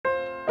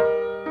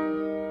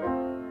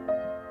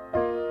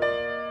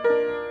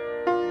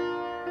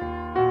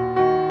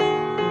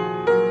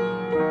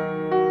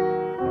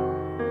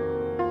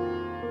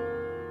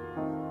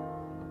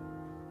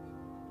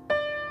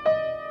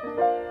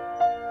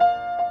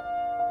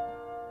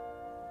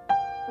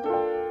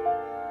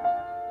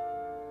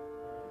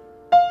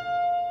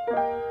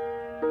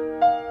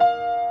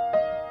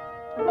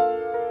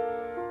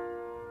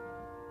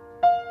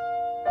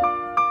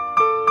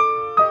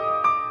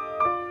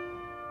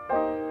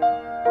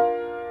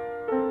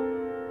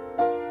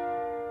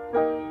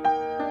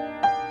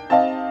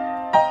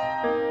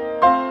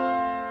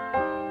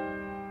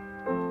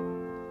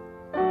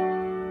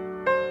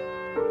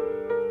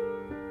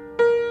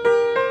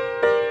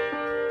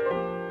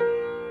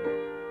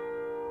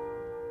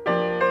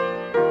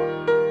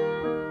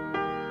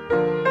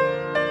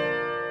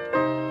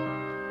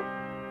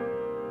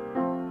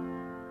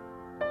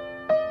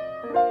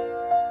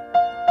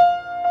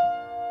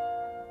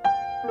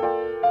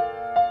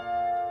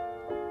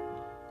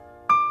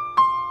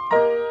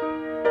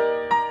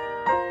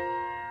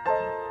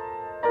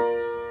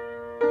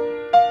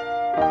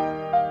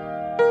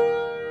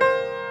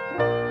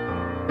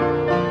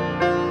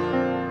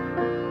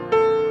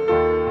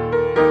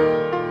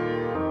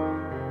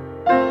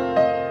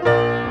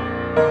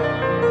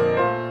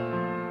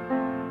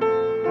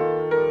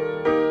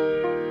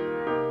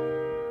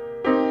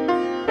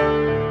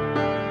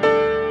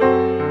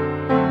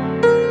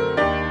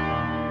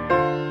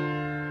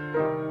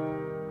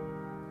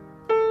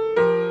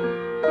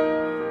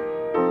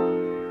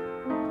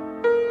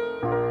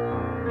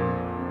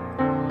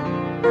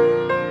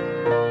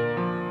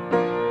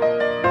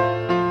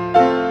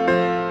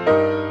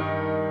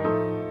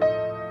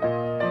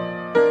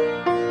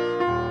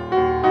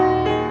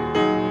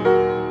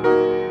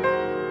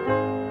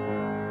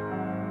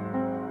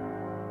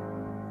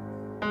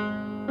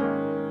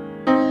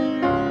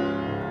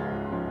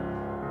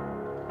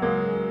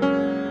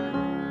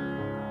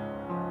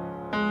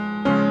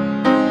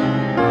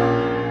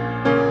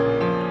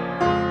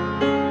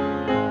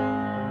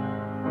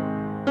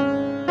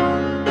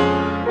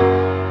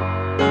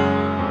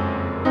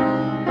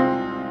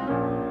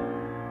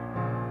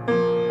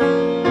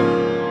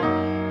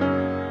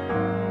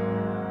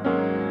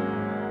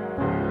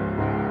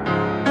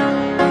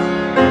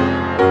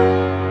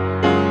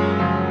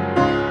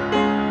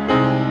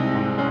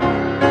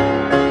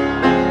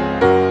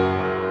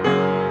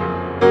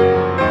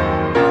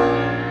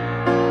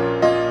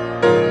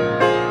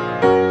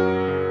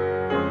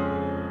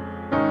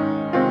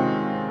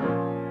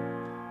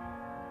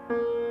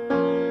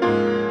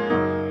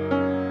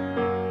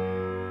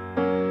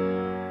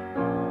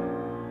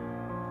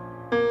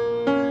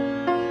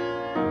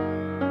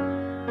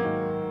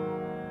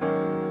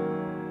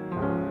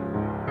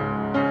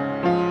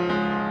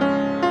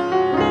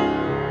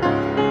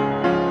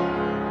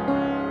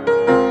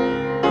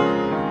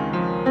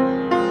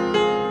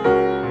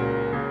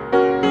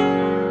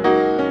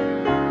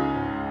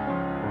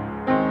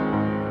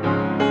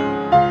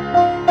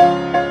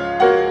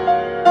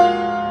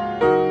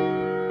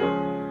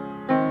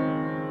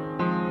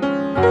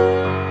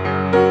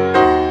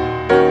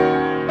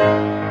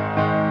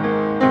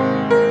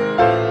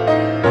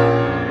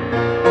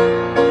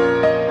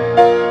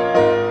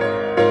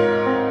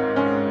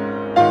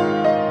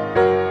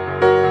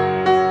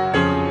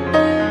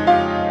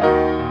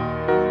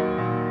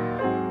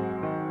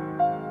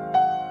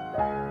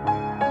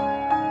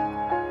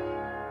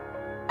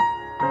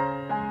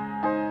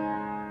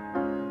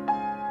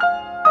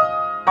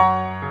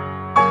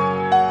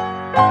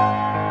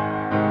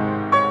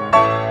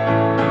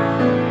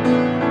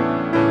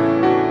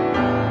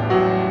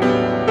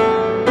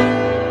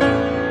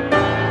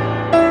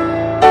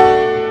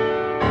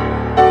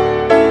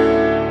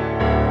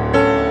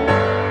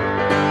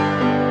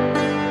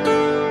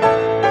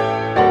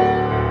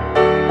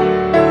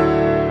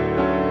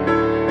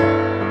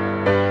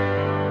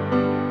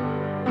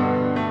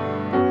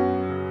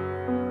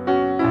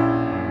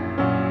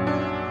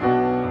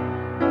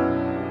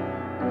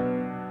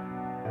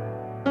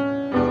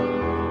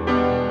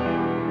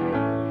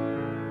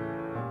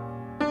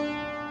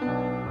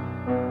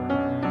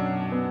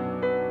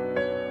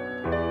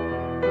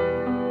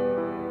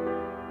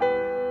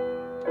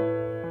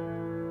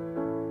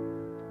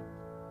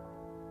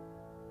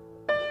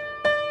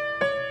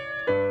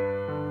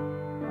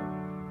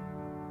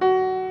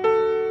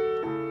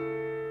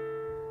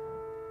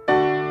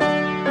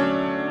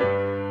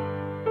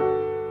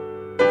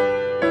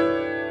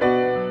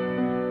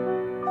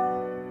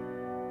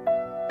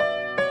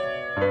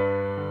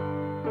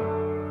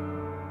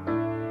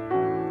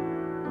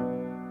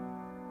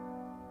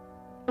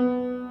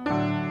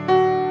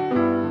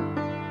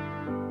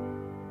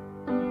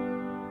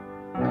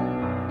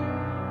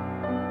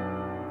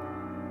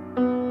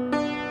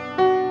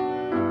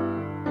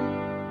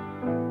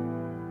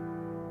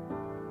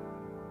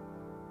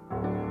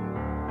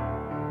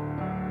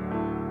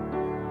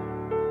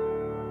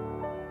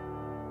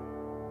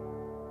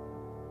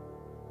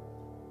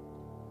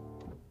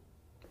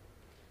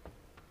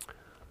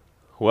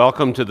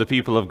Welcome to the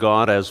people of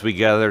God as we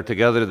gather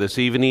together this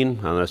evening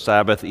on a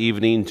Sabbath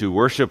evening to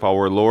worship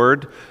our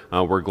Lord.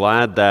 We're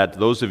glad that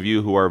those of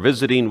you who are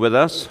visiting with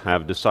us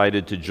have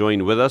decided to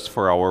join with us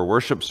for our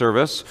worship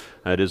service.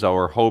 It is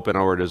our hope and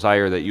our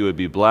desire that you would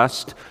be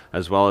blessed,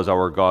 as well as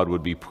our God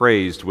would be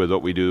praised with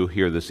what we do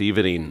here this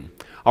evening.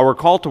 Our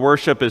call to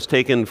worship is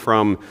taken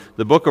from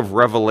the book of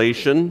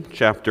Revelation,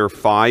 chapter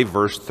 5,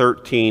 verse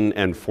 13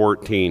 and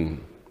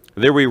 14.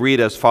 There we read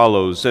as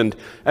follows, "And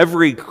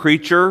every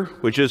creature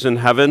which is in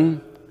heaven,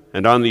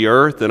 and on the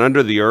earth, and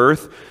under the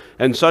earth,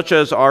 and such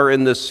as are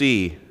in the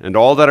sea, and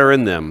all that are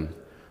in them,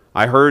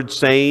 I heard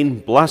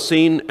saying,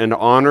 Blessing and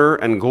honor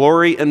and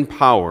glory and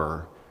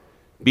power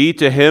be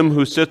to him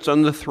who sits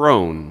on the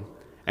throne,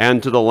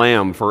 and to the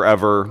Lamb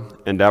forever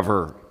and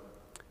ever."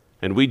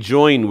 And we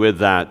join with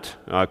that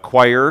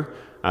choir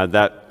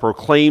that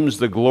proclaims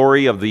the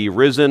glory of the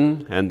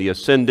risen and the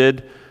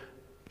ascended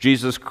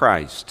Jesus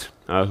Christ,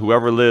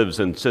 whoever lives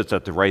and sits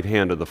at the right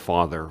hand of the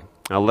Father.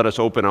 Now let us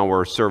open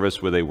our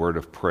service with a word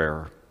of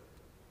prayer.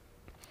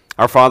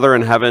 Our Father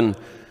in heaven,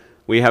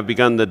 we have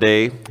begun the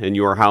day in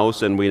your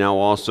house, and we now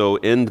also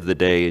end the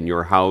day in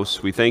your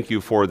house. We thank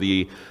you for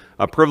the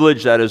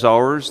privilege that is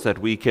ours, that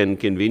we can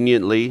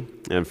conveniently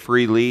and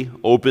freely,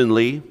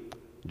 openly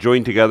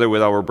join together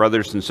with our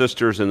brothers and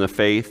sisters in the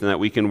faith, and that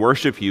we can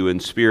worship you in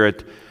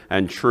spirit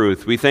and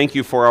truth. We thank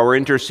you for our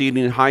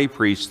interceding high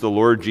priest, the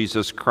Lord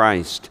Jesus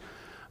Christ,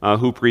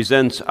 who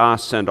presents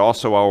us and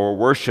also our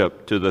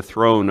worship to the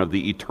throne of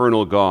the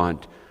eternal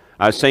God,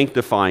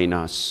 sanctifying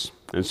us.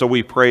 And so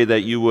we pray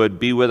that you would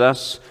be with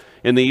us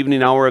in the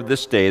evening hour of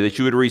this day, that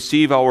you would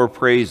receive our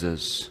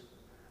praises,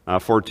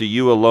 for to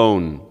you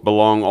alone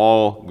belong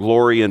all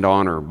glory and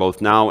honor,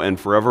 both now and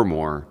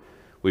forevermore.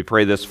 We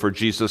pray this for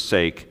Jesus'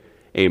 sake.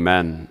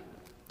 Amen.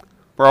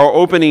 For our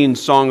opening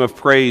song of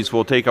praise,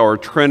 we'll take our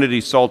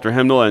Trinity Psalter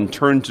hymnal and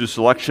turn to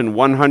selection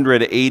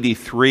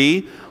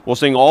 183. We'll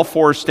sing all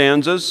four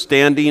stanzas,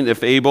 standing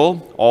if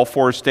able, all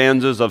four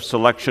stanzas of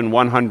selection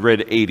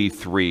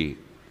 183.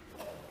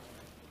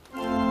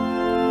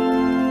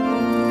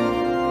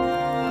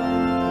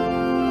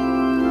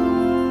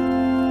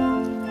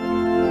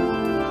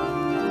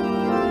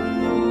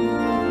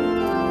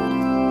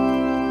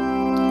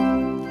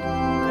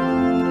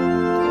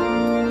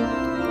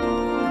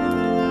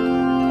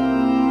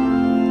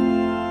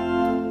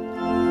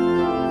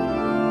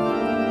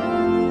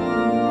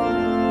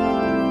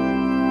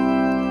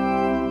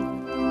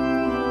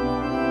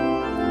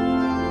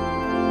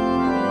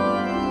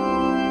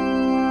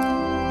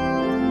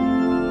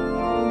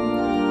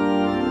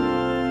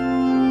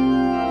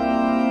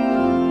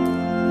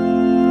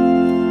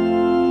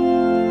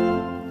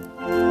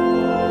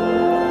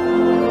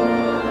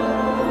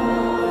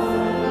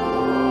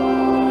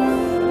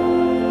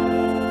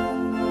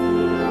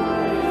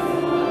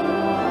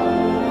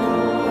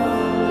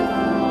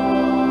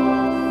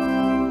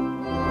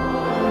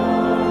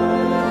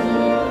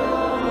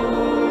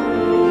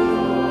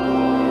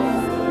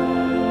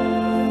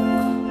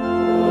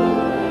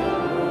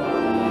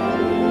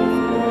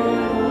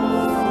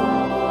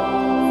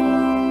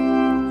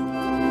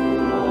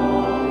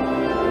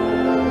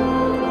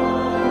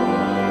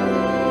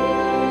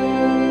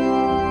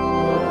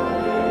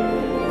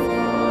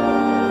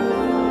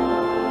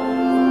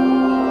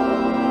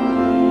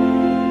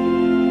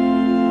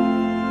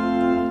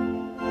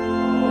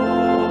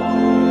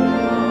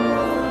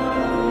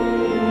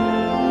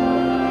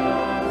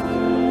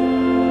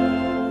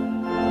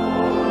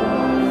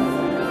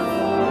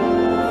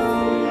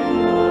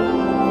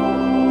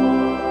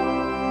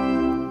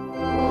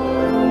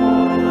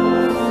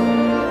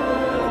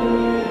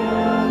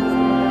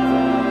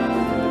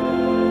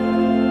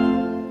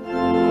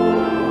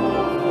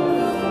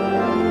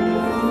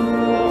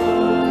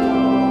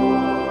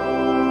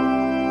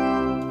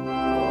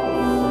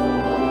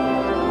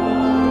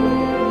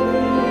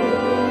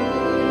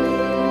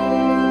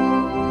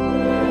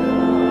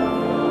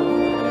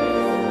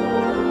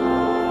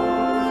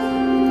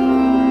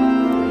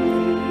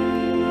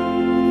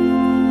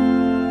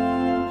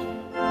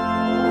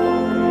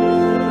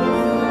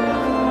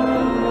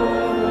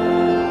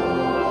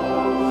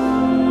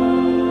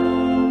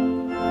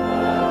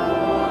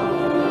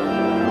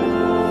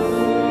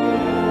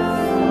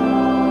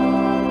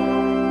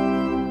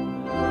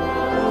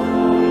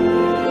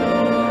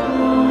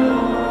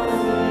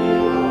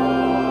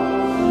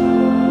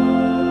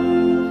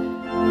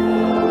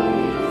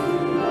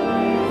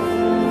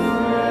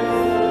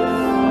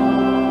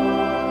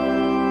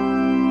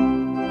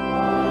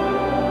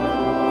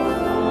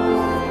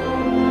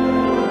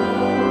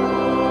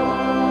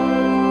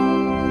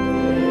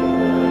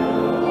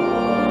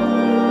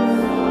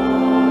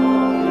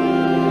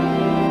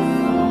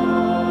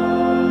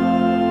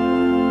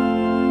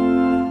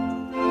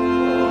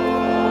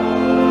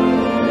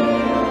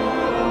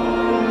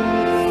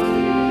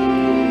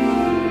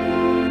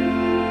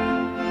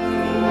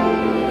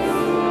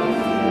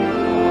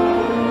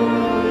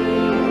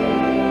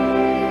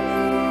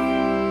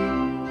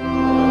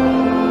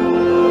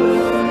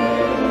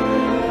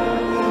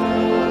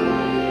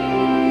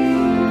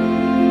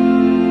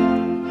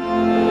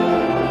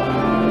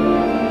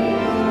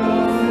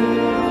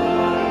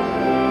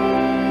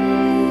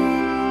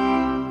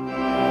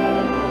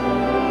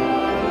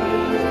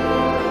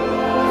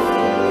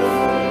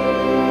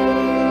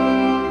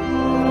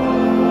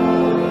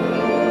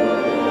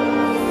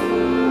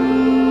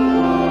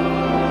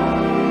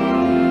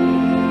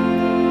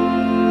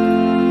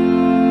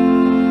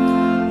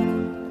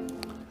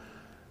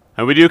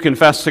 And we do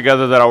confess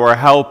together that our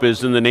help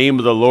is in the name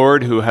of the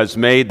Lord who has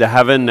made the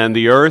heaven and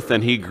the earth,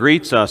 and he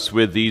greets us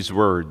with these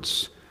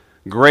words.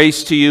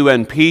 Grace to you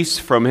and peace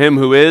from him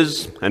who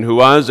is, and who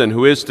was, and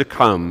who is to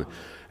come,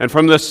 and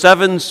from the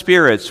seven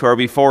spirits who are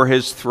before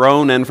his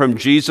throne, and from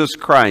Jesus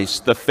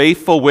Christ, the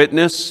faithful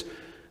witness,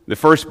 the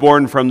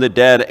firstborn from the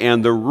dead,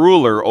 and the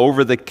ruler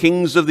over the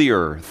kings of the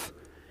earth.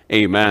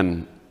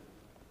 Amen.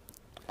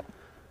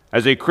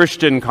 As a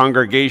Christian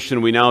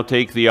congregation, we now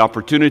take the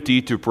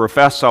opportunity to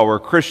profess our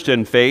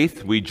Christian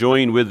faith. We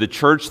join with the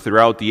church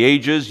throughout the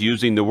ages,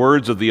 using the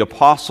words of the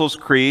Apostles'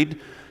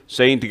 Creed,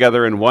 saying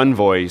together in one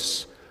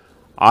voice,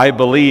 I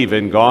believe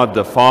in God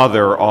the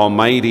Father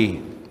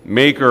Almighty,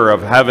 maker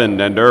of heaven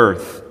and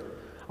earth.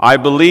 I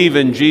believe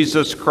in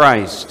Jesus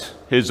Christ,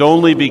 his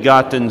only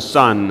begotten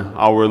Son,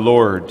 our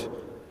Lord,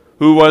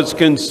 who was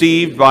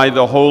conceived by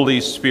the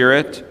Holy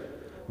Spirit,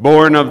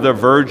 born of the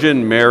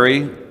Virgin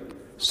Mary,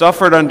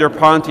 suffered under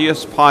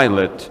Pontius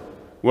Pilate,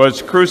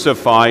 was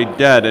crucified,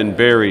 dead, and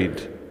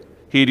buried.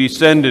 He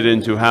descended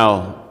into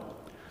hell.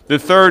 The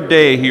third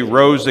day he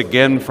rose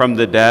again from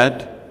the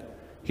dead.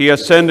 He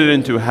ascended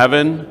into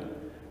heaven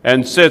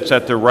and sits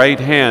at the right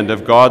hand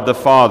of God the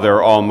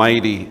Father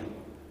Almighty.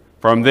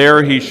 From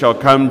there he shall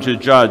come to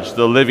judge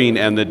the living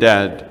and the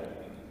dead.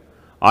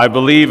 I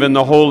believe in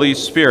the Holy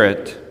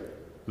Spirit,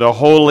 the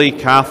Holy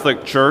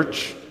Catholic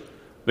Church,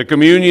 the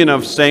communion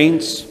of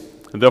saints,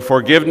 the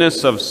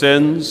forgiveness of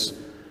sins,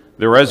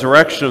 the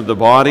resurrection of the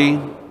body,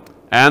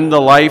 and the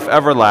life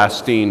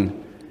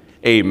everlasting.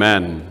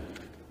 Amen.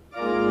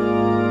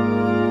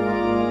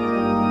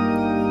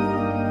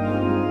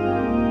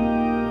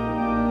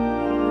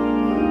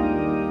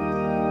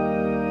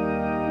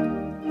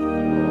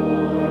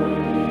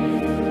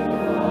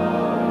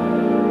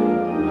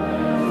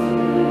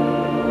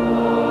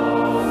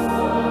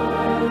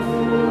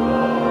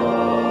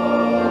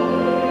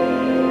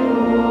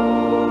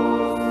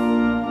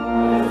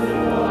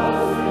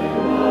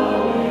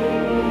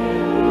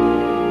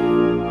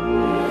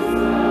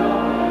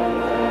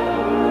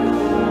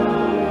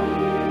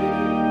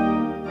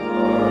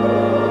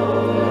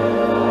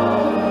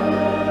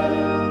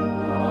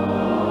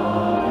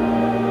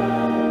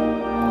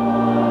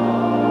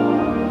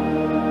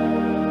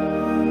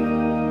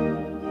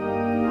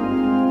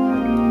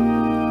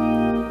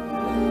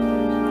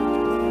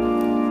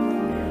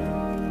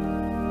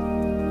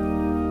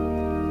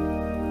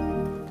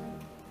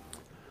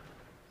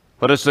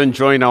 Let us then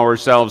join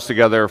ourselves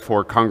together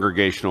for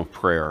congregational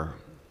prayer.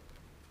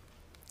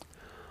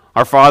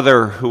 Our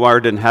Father, who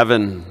art in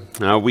heaven,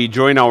 we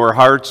join our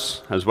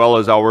hearts as well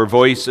as our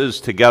voices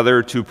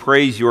together to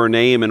praise your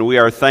name, and we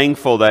are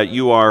thankful that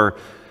you are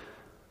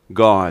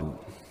God,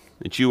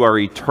 that you are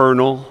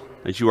eternal,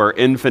 that you are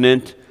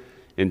infinite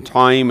in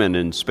time and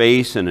in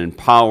space and in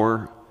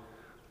power.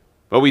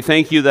 But we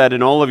thank you that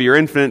in all of your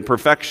infinite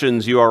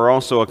perfections, you are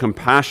also a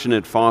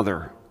compassionate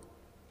Father.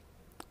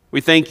 We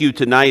thank you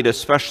tonight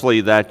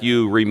especially that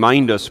you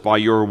remind us by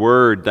your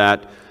word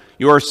that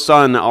your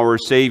Son, our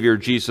Savior,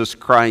 Jesus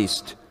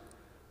Christ,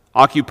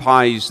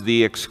 occupies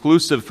the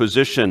exclusive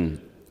position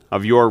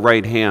of your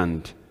right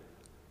hand,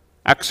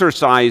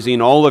 exercising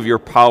all of your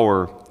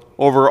power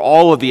over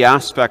all of the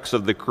aspects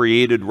of the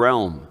created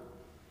realm.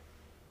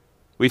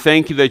 We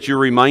thank you that you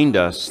remind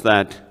us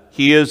that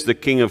he is the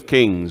King of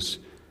Kings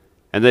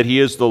and that he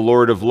is the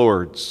Lord of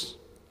Lords.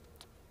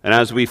 And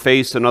as we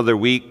face another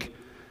week,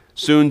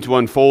 soon to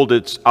unfold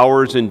its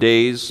hours and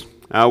days,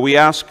 we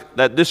ask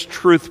that this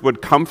truth would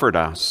comfort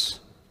us,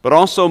 but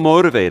also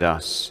motivate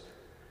us,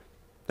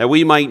 that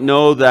we might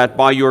know that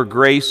by your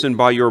grace and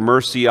by your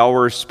mercy,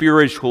 our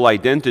spiritual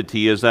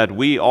identity is that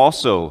we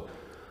also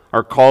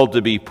are called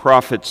to be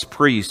prophets,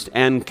 priests,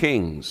 and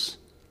kings.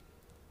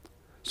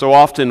 So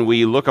often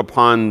we look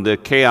upon the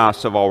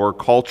chaos of our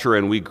culture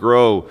and we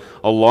grow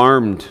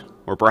alarmed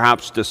or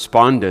perhaps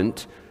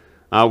despondent.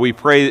 We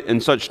pray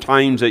in such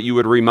times that you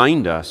would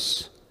remind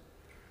us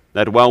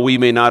that while we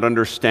may not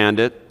understand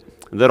it,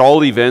 that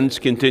all events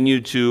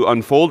continue to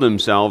unfold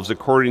themselves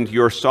according to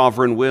your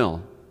sovereign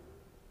will.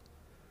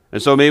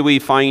 And so may we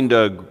find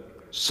a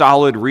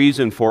solid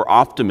reason for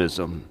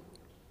optimism.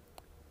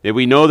 May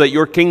we know that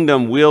your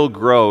kingdom will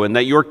grow and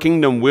that your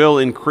kingdom will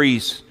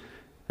increase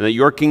and that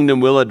your kingdom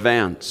will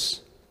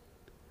advance.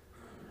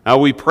 Now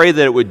we pray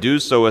that it would do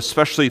so,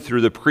 especially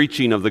through the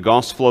preaching of the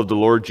gospel of the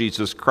Lord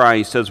Jesus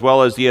Christ, as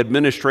well as the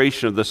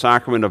administration of the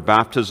sacrament of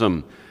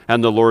baptism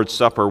and the Lord's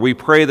Supper. We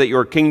pray that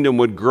your kingdom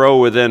would grow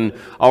within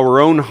our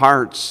own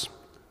hearts,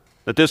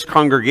 that this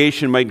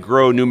congregation might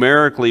grow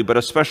numerically, but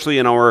especially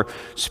in our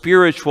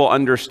spiritual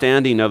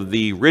understanding of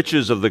the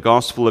riches of the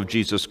gospel of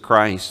Jesus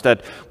Christ,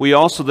 that we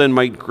also then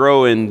might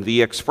grow in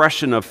the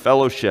expression of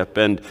fellowship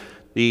and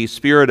the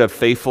spirit of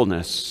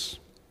faithfulness.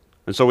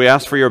 And so we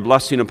ask for your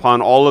blessing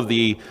upon all of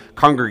the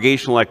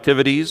congregational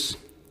activities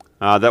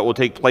that will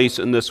take place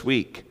in this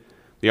week.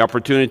 The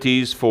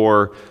opportunities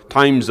for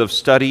times of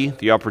study,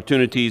 the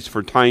opportunities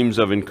for times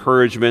of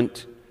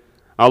encouragement.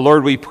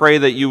 Lord, we pray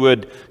that you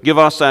would give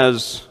us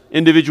as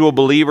individual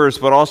believers,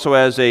 but also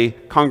as a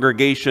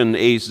congregation,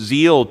 a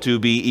zeal to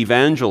be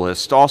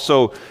evangelists,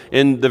 also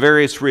in the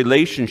various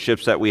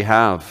relationships that we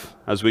have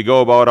as we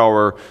go about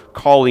our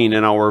calling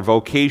and our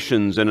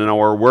vocations and in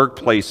our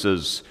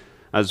workplaces,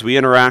 as we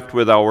interact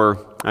with our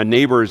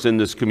neighbors in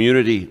this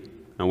community.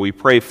 And we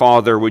pray,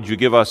 Father, would you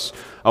give us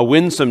a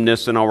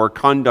winsomeness in our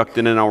conduct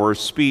and in our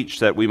speech,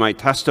 that we might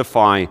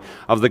testify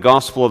of the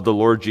gospel of the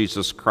Lord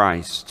Jesus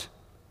Christ.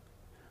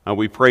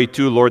 We pray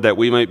too, Lord, that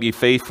we might be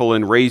faithful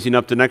in raising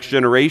up the next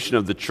generation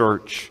of the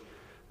church.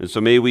 And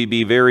so may we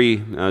be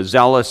very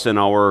zealous in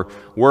our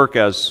work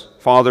as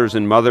fathers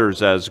and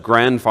mothers, as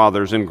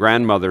grandfathers and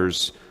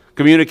grandmothers,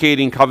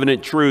 communicating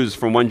covenant truths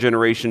from one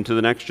generation to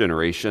the next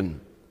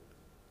generation.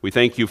 We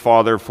thank you,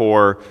 Father,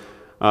 for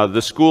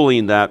the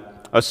schooling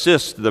that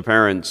assists the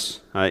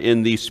parents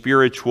in the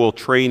spiritual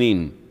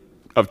training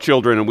of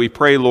children. And we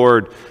pray,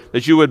 Lord,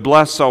 that you would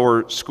bless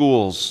our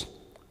schools,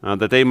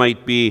 that they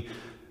might be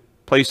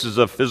places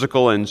of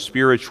physical and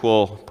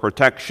spiritual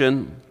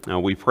protection.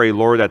 We pray,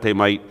 Lord, that they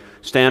might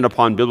stand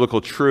upon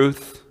biblical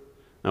truth.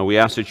 We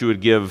ask that you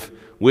would give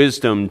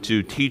wisdom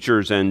to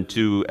teachers and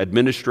to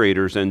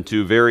administrators and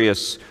to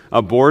various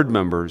board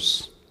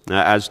members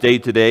as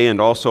day-to-day and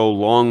also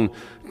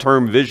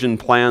long-term vision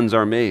plans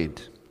are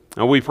made.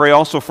 We pray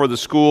also for the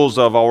schools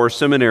of our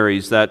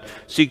seminaries that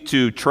seek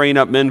to train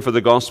up men for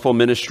the gospel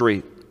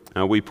ministry.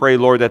 We pray,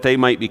 Lord, that they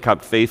might be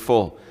kept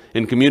faithful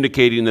in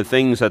communicating the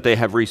things that they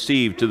have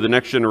received to the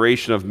next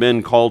generation of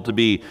men called to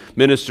be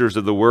ministers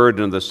of the word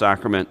and of the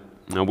sacrament.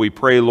 We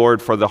pray,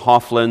 Lord, for the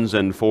Hofflins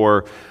and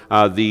for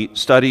the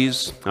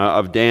studies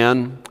of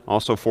Dan,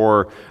 also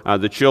for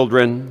the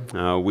children.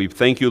 We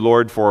thank you,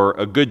 Lord, for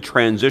a good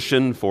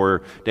transition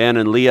for Dan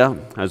and Leah,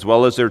 as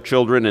well as their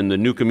children in the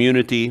new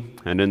community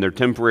and in their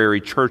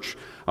temporary church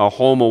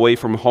home away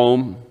from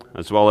home,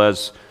 as well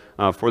as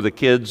for the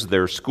kids,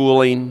 their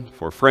schooling,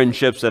 for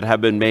friendships that have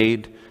been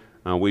made.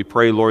 We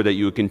pray, Lord, that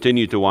you would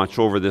continue to watch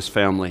over this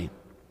family.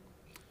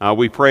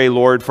 We pray,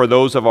 Lord, for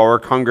those of our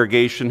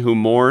congregation who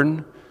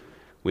mourn.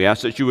 We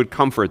ask that you would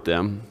comfort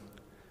them.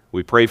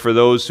 We pray for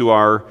those who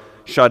are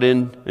shut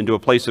in into a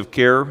place of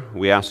care.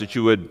 We ask that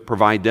you would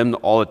provide them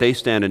all that they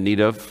stand in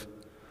need of.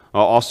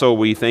 Also,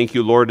 we thank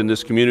you, Lord, in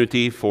this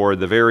community for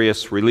the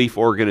various relief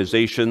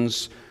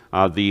organizations,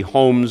 the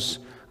homes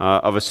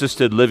of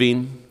assisted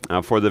living,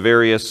 for the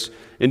various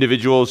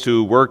individuals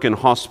who work in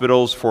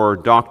hospitals, for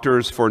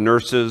doctors, for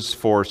nurses,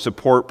 for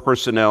support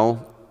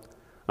personnel,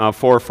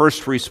 for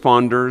first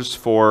responders,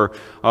 for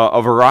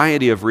a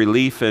variety of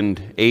relief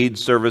and aid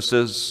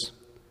services.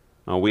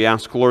 We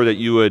ask, Lord, that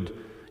you would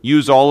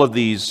use all of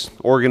these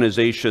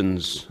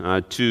organizations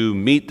to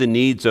meet the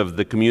needs of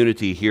the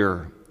community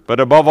here. But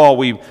above all,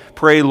 we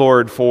pray,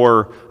 Lord,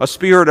 for a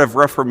spirit of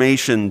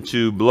reformation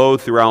to blow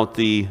throughout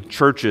the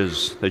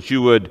churches, that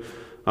you would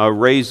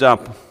raise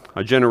up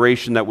a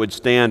generation that would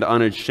stand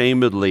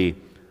unashamedly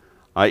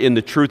in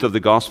the truth of the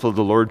gospel of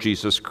the Lord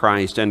Jesus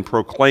Christ and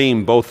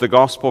proclaim both the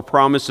gospel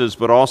promises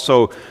but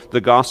also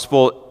the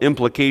gospel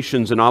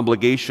implications and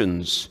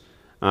obligations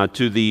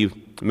to the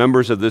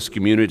members of this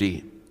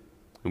community.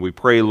 And we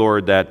pray,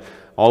 Lord, that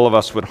all of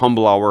us would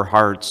humble our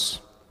hearts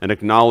and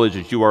acknowledge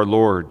that you are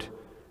Lord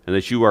and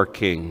that you are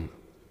King.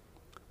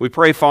 We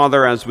pray,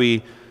 Father, as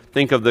we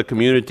think of the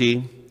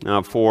community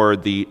for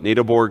the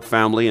Nadelborg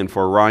family and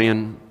for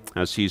Ryan,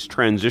 as he's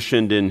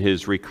transitioned in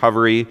his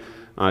recovery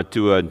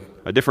to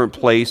a different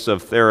place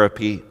of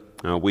therapy.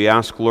 We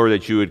ask, Lord,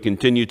 that you would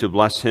continue to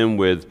bless him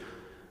with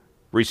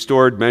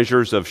restored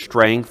measures of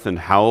strength and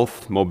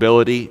health,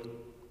 mobility.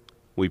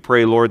 We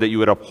pray, Lord, that you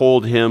would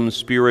uphold him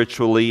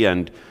spiritually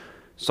and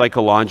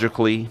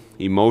psychologically,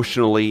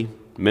 emotionally,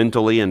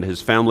 mentally, and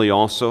his family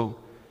also.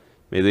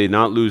 May they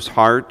not lose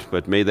heart,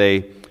 but may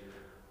they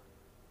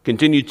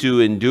continue to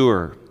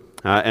endure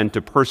and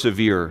to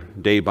persevere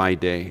day by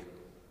day.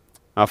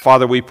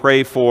 Father, we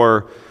pray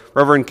for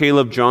Reverend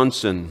Caleb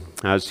Johnson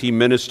as he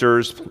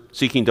ministers,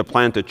 seeking to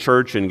plant a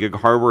church in Gig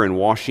Harbor in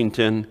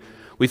Washington.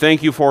 We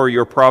thank you for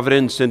your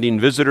providence sending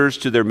visitors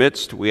to their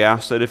midst. We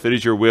ask that if it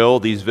is your will,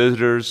 these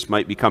visitors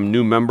might become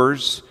new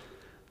members,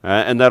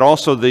 and that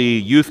also the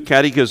youth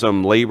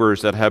catechism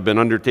labors that have been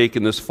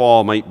undertaken this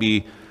fall might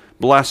be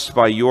blessed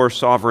by your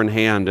sovereign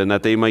hand, and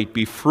that they might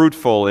be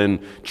fruitful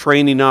in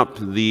training up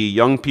the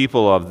young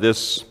people of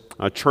this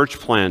church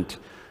plant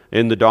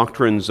in the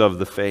doctrines of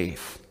the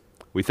faith.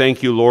 We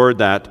thank you, Lord,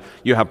 that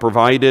you have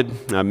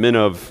provided men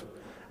of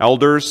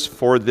elders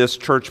for this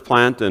church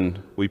plant,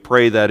 and we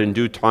pray that in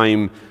due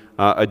time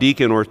a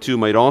deacon or two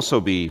might also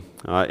be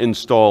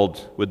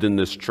installed within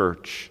this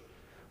church.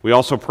 We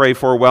also pray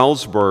for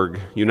Wellsburg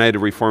United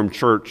Reformed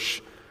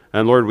Church,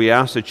 and Lord, we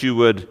ask that you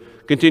would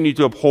continue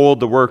to uphold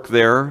the work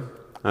there,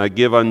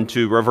 give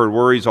unto Reverend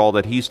Worries all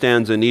that he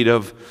stands in need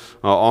of,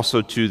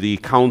 also to the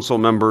council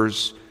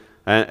members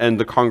and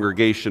the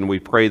congregation. We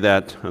pray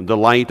that the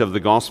light of the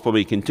gospel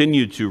may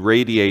continue to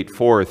radiate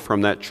forth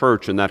from that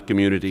church and that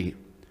community.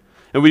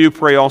 And we do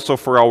pray also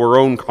for our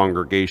own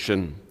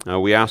congregation.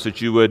 We ask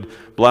that you would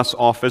bless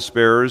office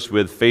bearers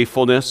with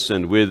faithfulness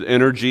and with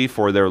energy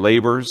for their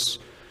labors.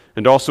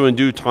 And also in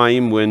due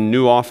time, when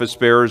new office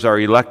bearers are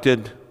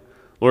elected,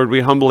 Lord,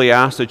 we humbly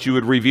ask that you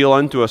would reveal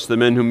unto us the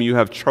men whom you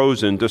have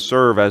chosen to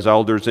serve as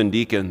elders and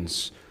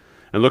deacons.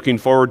 And looking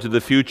forward to the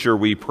future,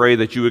 we pray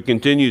that you would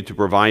continue to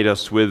provide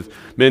us with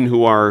men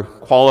who are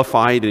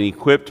qualified and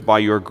equipped by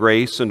your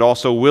grace and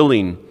also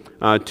willing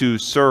to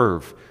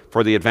serve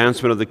for the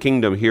advancement of the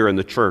kingdom here in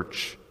the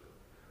church.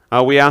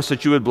 We ask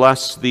that you would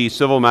bless the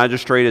civil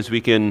magistrate as we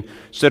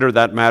consider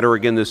that matter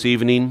again this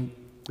evening.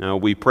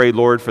 We pray,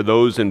 Lord, for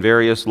those in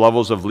various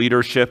levels of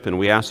leadership, and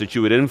we ask that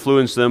you would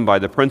influence them by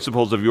the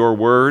principles of your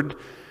word,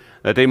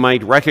 that they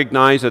might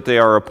recognize that they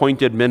are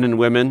appointed men and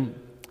women,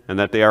 and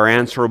that they are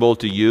answerable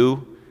to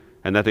you,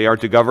 and that they are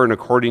to govern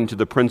according to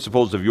the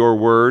principles of your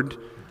word,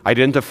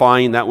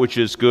 identifying that which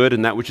is good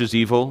and that which is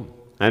evil,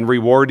 and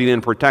rewarding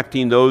and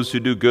protecting those who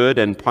do good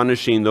and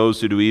punishing those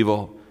who do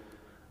evil.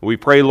 We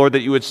pray, Lord,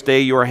 that you would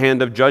stay your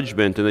hand of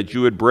judgment and that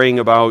you would bring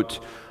about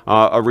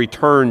a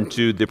return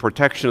to the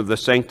protection of the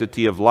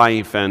sanctity of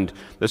life and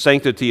the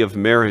sanctity of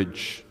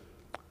marriage,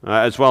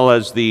 as well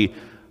as the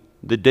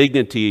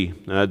dignity,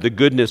 the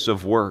goodness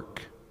of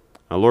work.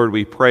 Lord,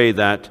 we pray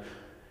that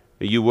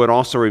you would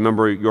also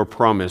remember your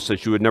promise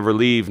that you would never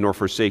leave nor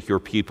forsake your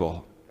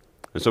people.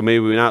 And so may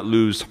we not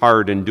lose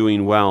heart in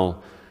doing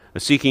well,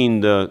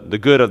 seeking the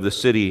good of the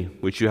city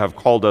which you have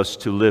called us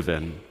to live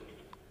in.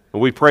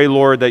 And we pray,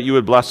 Lord, that you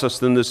would bless us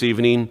then this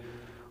evening,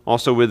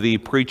 also with the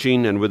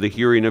preaching and with the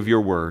hearing of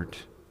your word.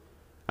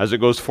 As it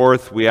goes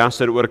forth, we ask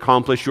that it would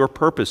accomplish your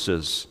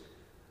purposes.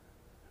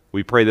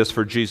 We pray this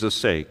for Jesus'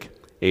 sake.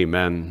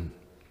 Amen.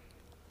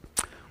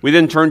 We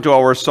then turn to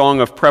our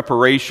song of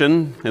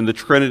preparation in the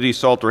Trinity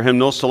Psalter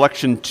hymnal,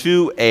 selection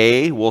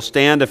 2A. We'll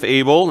stand if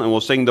able, and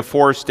we'll sing the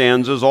 4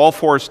 stanzas, all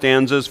 4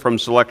 stanzas from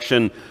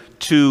selection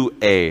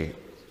 2A.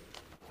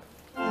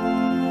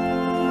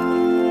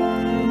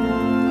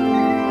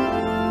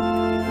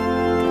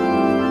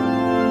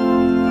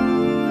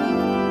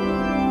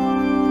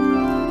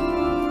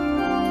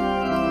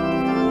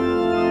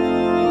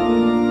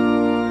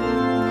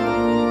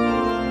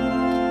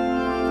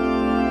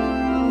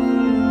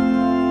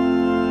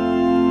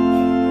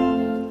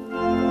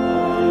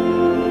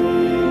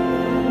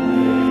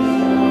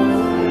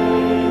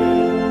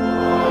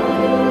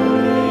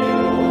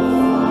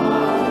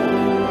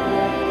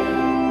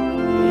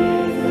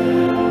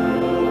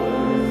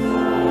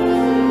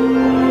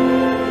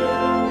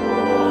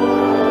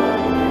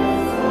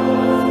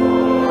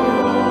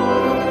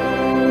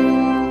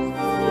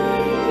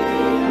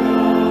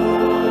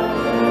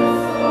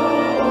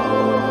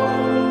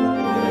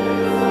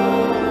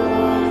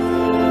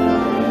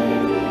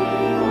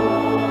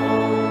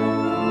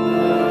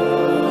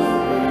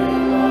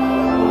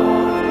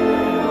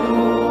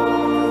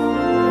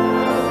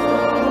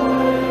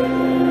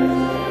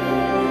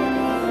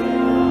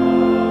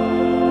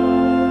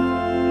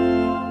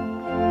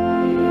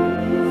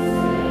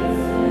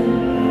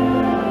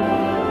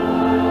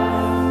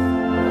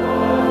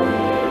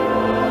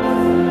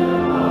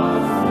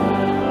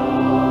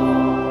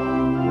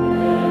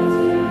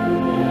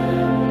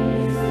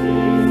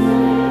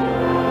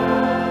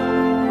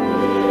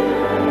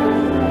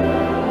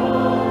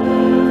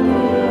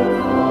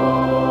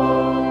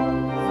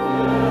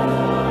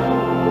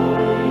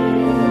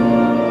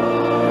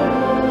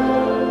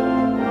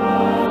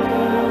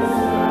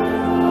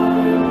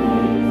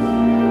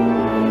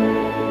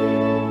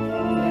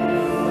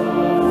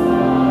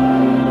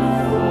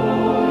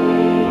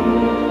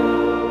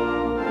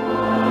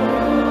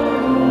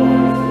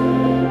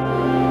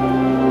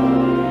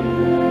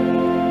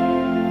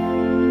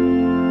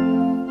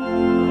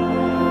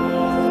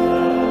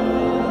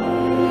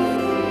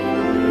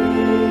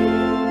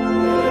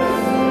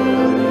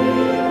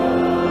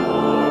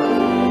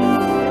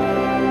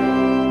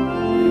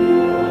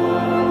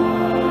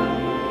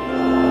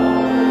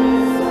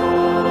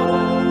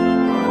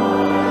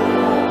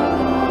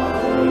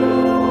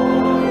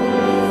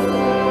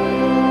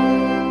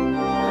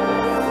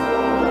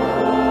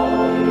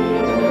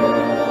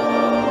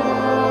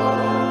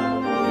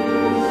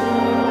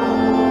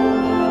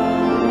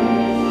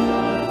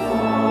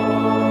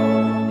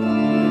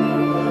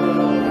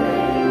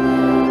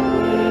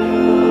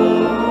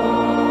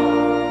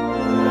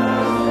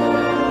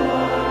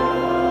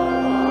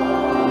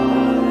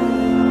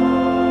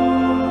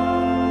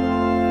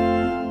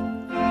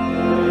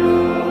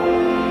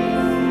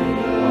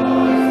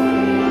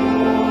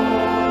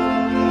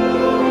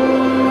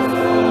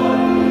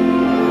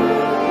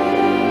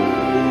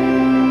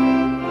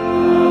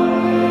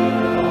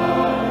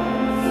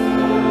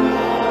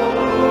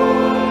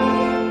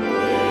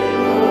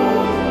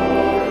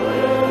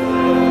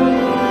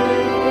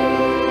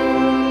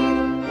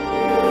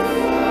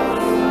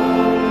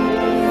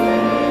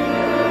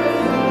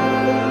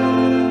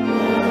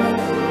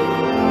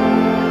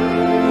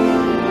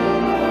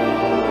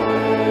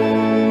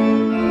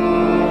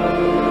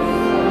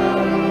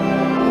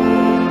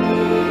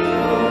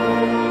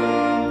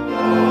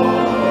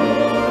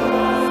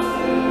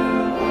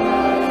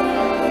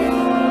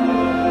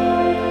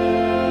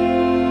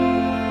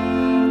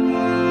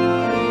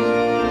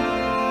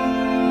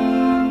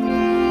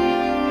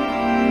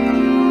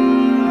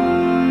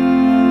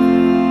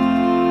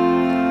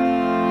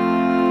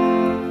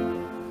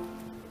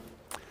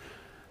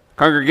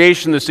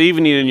 Congregation, this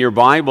evening in your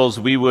Bibles,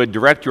 we would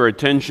direct your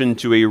attention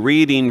to a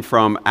reading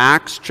from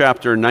Acts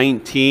chapter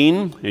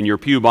 19. In your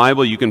pew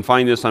Bible, you can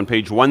find this on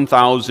page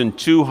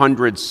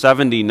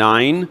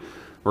 1279.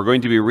 We're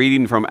going to be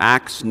reading from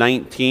Acts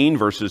 19,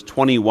 verses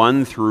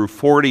 21 through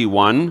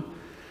 41.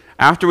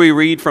 After we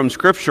read from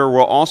Scripture,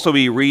 we'll also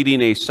be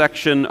reading a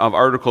section of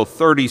Article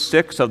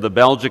 36 of the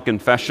Belgic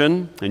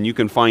Confession, and you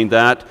can find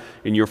that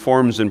in your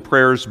Forms and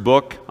Prayers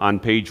book on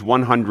page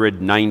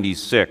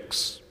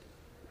 196.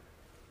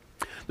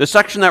 The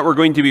section that we're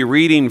going to be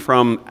reading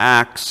from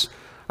Acts,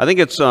 I think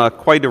it's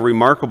quite a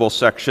remarkable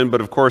section,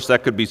 but of course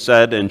that could be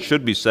said and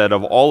should be said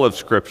of all of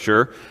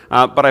Scripture.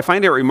 But I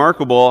find it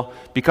remarkable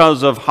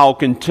because of how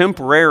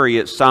contemporary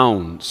it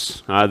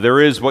sounds. There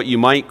is what you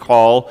might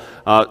call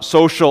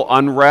social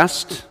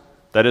unrest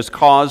that is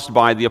caused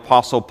by the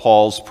Apostle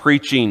Paul's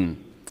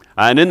preaching.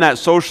 And in that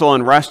social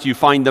unrest, you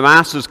find the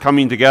masses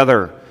coming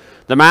together.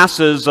 The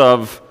masses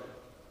of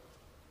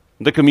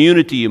the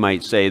community, you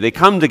might say. They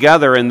come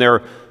together and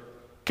they're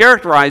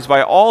characterized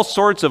by all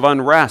sorts of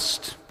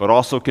unrest, but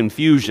also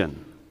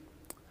confusion.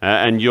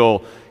 And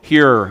you'll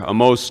hear a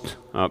most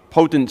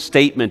potent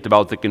statement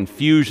about the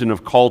confusion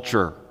of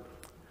culture.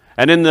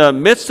 And in the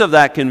midst of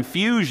that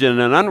confusion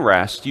and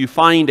unrest, you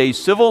find a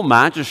civil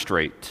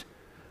magistrate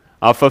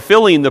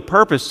fulfilling the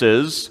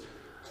purposes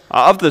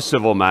of the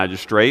civil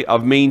magistrate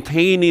of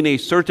maintaining a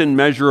certain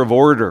measure of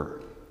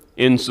order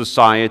in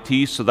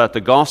society so that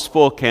the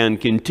gospel can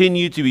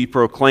continue to be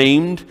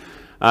proclaimed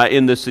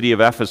in the city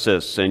of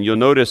Ephesus. And you'll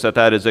notice that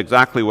that is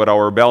exactly what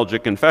our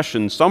Belgic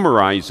Confession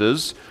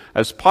summarizes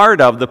as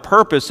part of the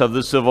purpose of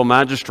the civil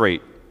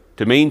magistrate,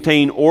 to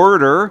maintain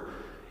order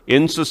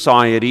in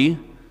society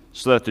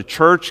so that the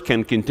church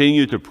can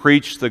continue to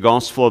preach the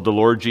gospel of the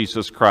Lord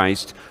Jesus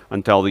Christ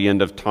until the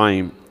end of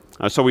time.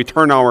 So we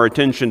turn our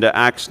attention to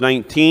Acts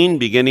 19,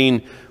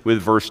 beginning with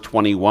verse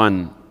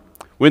 21.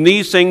 When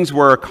these things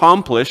were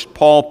accomplished,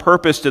 Paul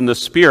purposed in the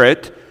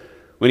Spirit,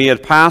 when he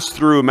had passed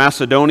through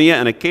Macedonia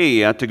and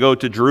Achaia, to go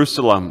to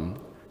Jerusalem,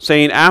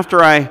 saying,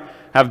 after I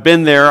have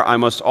been there, I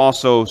must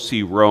also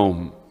see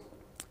Rome.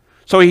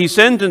 So he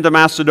sent into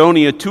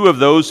Macedonia two of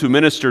those who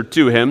ministered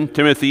to him,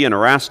 Timothy and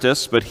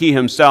Erastus, but he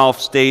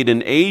himself stayed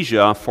in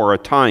Asia for a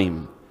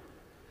time.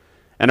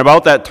 And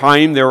about that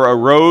time there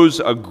arose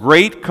a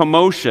great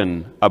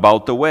commotion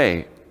about the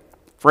way.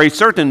 For a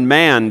certain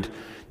man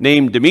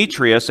named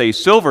Demetrius, a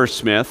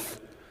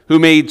silversmith, who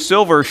made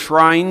silver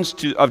shrines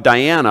of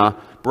Diana,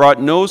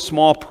 brought no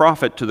small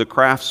profit to the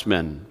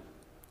craftsmen.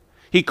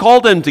 He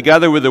called them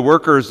together with the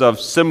workers of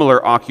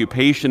similar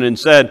occupation and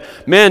said,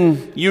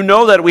 men, you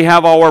know that we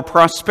have our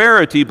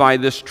prosperity by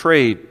this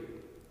trade.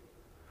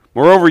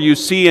 Moreover, you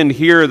see and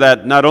hear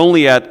that not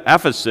only at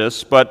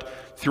Ephesus, but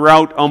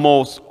throughout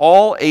almost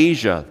all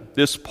Asia,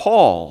 this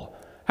Paul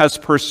has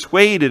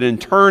persuaded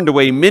and turned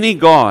away many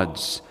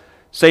gods,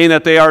 saying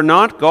that they are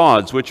not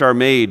gods which are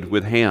made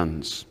with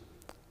hands.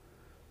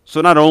 So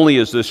not only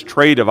is this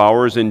trade of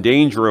ours in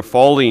danger of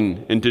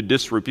falling into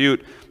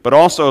disrepute, but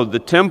also the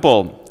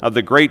temple of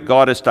the great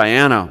goddess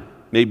Diana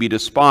may be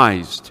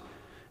despised,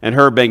 and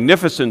her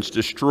magnificence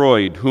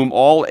destroyed, whom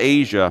all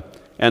Asia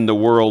and the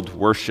world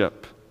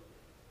worship.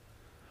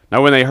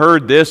 Now when they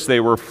heard this, they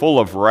were full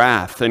of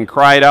wrath, and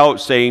cried out,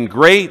 saying,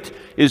 great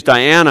is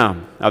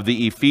Diana of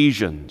the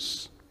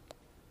Ephesians.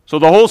 So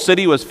the whole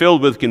city was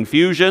filled with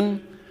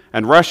confusion,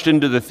 and rushed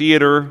into the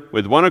theater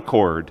with one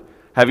accord,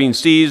 having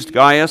seized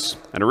Gaius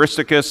and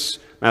Aristarchus,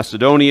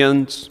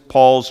 Macedonians,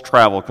 Paul's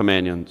travel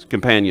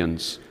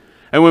companions.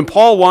 And when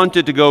Paul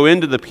wanted to go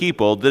into the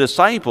people, the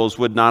disciples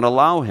would not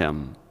allow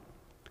him.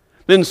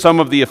 Then some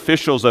of the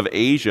officials of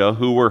Asia,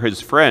 who were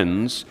his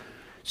friends,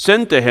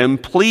 sent to him,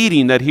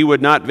 pleading that he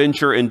would not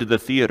venture into the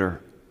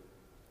theater.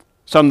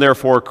 Some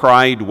therefore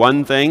cried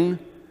one thing,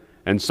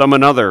 and some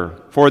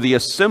another, for the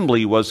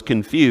assembly was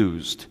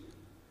confused,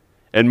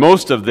 and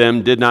most of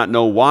them did not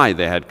know why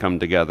they had come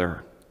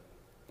together.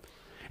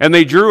 And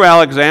they drew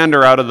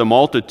Alexander out of the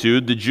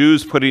multitude, the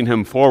Jews putting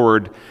him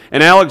forward.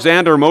 And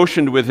Alexander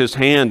motioned with his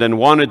hand and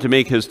wanted to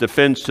make his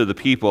defense to the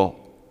people.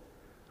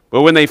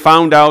 But when they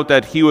found out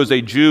that he was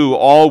a Jew,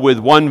 all with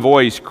one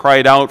voice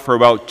cried out for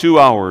about 2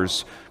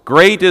 hours,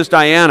 great is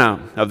Diana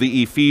of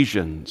the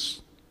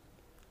Ephesians.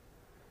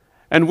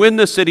 And when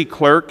the city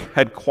clerk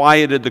had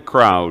quieted the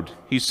crowd,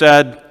 he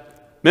said,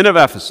 men of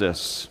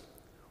Ephesus,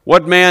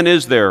 what man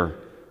is there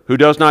who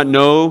does not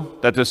know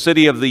that the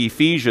city of the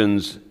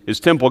Ephesians is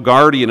temple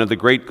guardian of the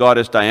great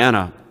goddess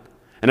Diana,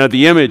 and of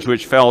the image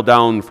which fell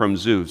down from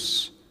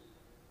Zeus?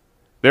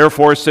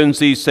 Therefore, since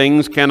these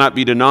things cannot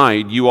be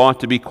denied, you ought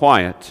to be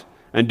quiet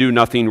and do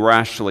nothing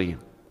rashly.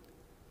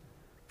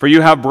 For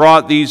you have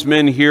brought these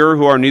men here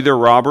who are neither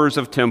robbers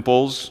of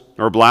temples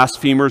nor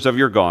blasphemers of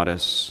your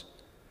goddess.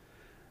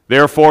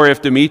 Therefore,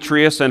 if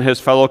Demetrius and his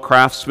fellow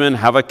craftsmen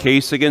have a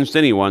case against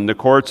anyone, the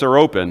courts are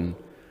open,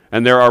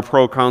 and there are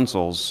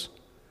proconsuls.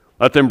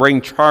 Let them bring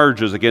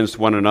charges against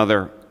one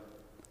another.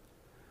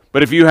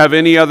 But if you have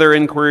any other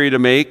inquiry to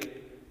make,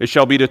 it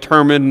shall be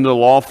determined in the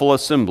lawful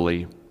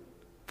assembly.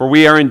 For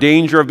we are in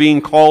danger of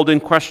being called in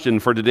question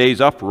for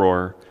today's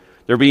uproar.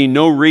 there being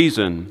no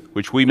reason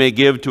which we may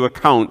give to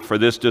account for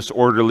this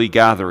disorderly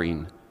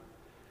gathering.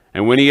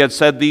 And when he had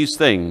said these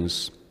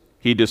things,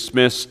 he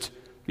dismissed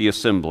the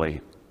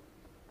assembly."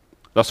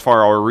 Thus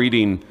far our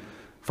reading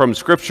from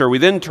Scripture. We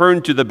then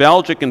turn to the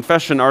Belgic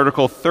Confession,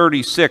 Article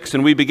 36,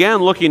 and we began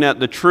looking at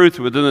the truth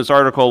within this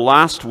article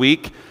last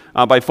week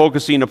by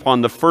focusing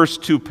upon the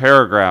first two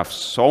paragraphs.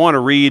 So I want to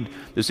read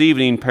this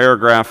evening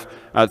paragraph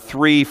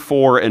 3,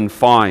 4, and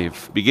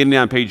 5. Beginning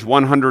on page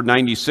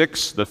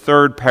 196, the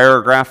third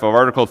paragraph of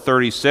Article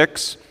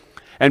 36,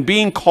 "And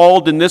being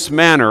called in this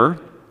manner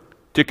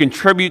to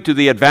contribute to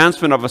the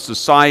advancement of a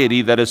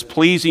society that is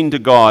pleasing to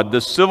God,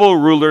 the civil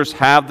rulers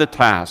have the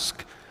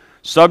task,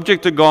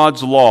 subject to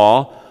God's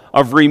law,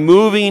 of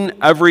removing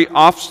every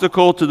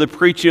obstacle to the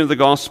preaching of the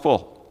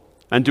gospel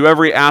and to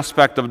every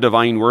aspect of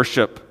divine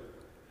worship.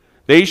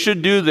 They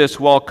should do this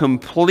while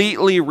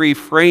completely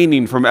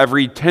refraining from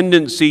every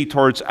tendency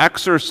towards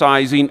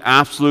exercising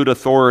absolute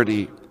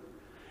authority,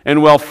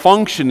 and while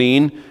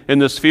functioning in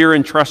the sphere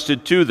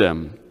entrusted to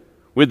them,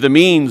 with the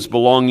means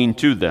belonging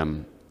to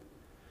them.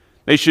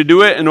 They should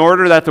do it in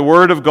order that the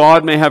Word of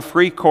God may have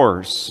free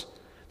course,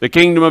 the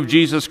kingdom of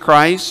Jesus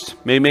Christ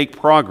may make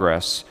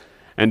progress,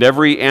 and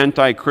every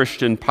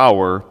anti-Christian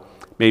power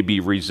may be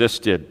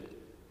resisted."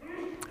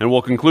 And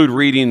we'll conclude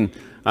reading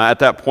at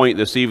that point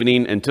this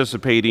evening,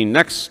 anticipating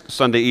next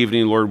Sunday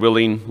evening, Lord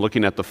willing,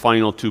 looking at the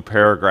final two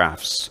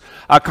paragraphs.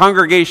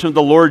 Congregation of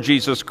the Lord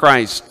Jesus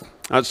Christ.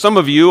 Some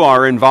of you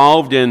are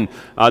involved in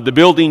the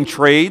building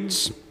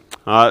trades.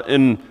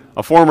 In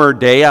a former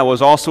day, I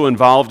was also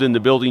involved in the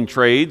building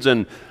trades,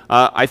 and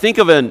I think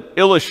of an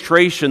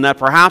illustration that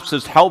perhaps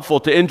is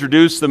helpful to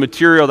introduce the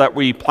material that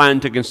we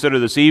plan to consider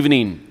this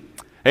evening.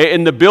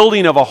 In the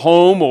building of a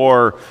home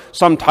or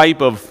some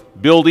type of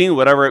building,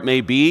 whatever it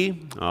may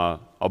be,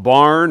 a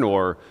barn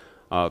or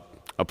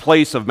a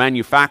place of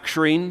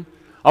manufacturing,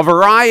 a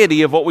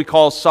variety of what we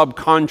call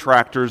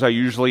subcontractors are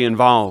usually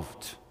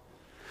involved.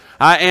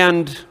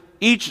 And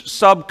each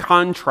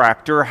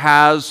subcontractor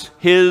has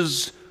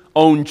his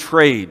own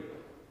trade.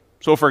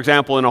 So, for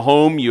example, in a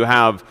home, you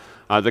have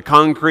the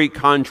concrete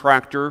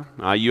contractor,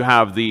 you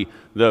have the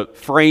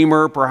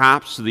framer,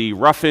 perhaps, the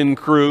rough-in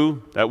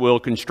crew that will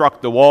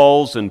construct the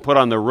walls and put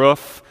on the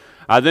roof.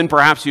 Then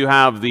perhaps you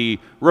have the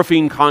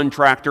roofing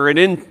contractor,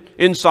 and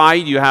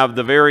inside you have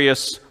the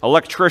various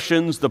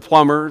electricians, the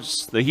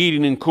plumbers, the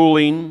heating and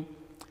cooling.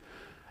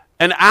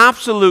 An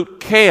absolute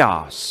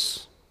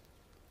chaos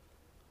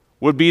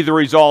would be the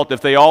result if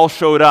they all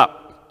showed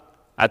up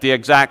at the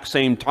exact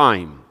same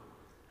time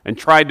and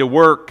tried to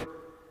work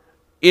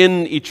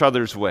in each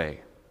other's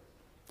way.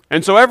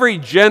 And so every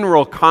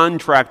general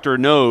contractor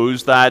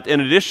knows that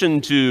in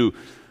addition to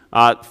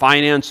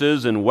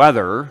finances and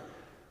weather,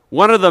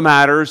 one of the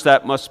matters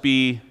that must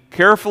be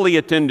carefully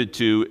attended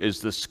to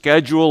is the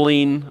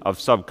scheduling of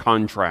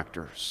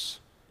subcontractors.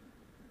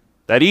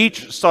 That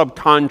each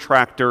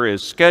subcontractor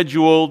is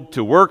scheduled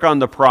to work on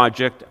the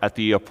project at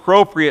the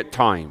appropriate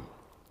time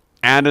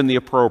and in the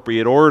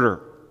appropriate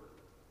order.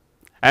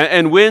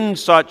 And when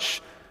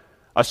such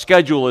a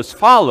schedule is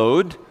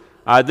followed,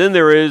 then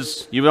there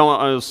is, you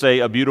want to say,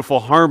 a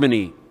beautiful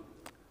harmony,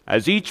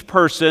 as each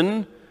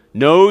person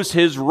knows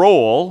his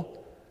role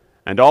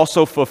and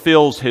also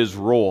fulfills his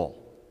role.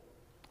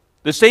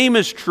 The same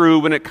is true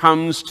when it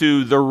comes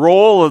to the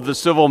role of the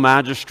civil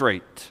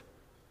magistrate,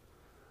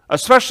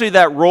 especially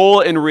that role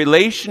in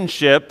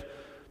relationship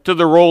to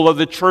the role of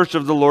the Church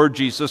of the Lord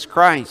Jesus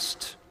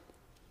Christ.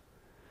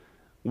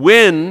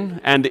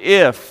 When and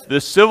if the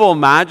civil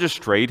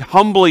magistrate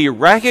humbly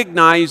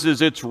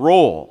recognizes its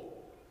role,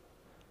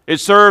 it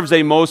serves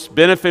a most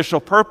beneficial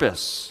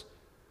purpose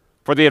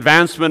for the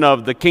advancement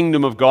of the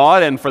kingdom of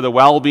God and for the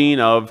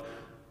well-being of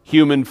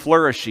human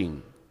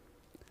flourishing.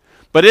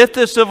 But if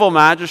the civil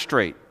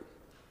magistrate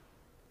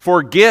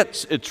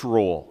forgets its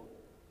role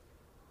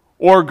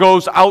or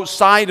goes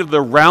outside of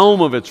the realm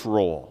of its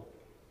role,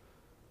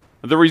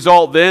 the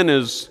result then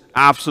is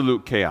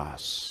absolute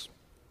chaos.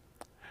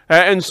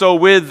 And so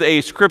with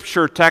a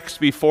scripture text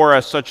before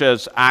us such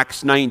as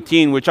Acts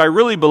 19, which I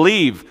really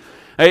believe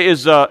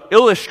is an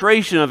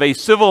illustration of a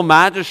civil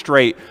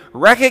magistrate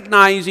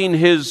recognizing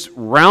his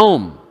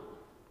realm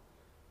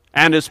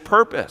and his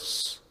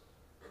purpose.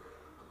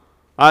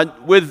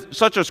 With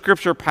such a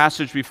scripture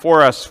passage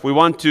before us, we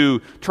want to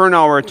turn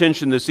our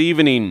attention this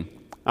evening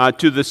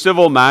to the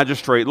civil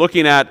magistrate,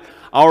 looking at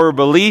our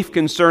belief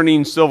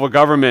concerning civil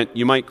government.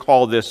 You might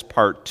call this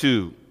part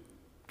 2.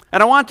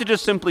 And I want to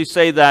just simply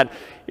say that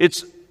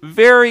it's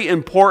very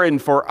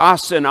important for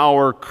us in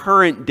our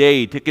current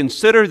day to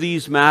consider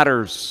these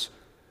matters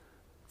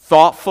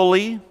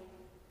thoughtfully,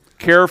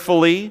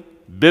 carefully,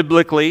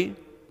 biblically.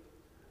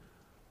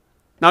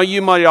 Now,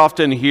 you might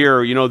often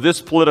hear,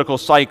 this political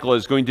cycle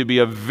is going to be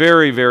a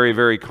very, very,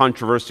 very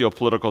controversial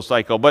political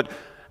cycle. But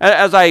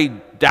as I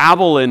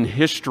dabble in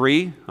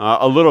history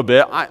a little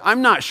bit,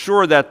 I'm not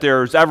sure that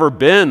there's ever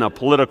been a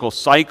political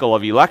cycle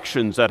of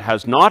elections that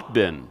has not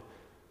been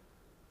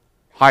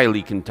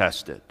highly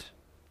contested.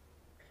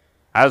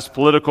 As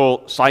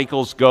political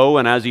cycles go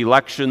and as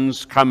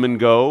elections come and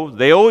go,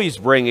 they always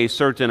bring a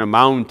certain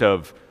amount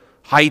of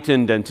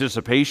heightened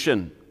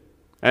anticipation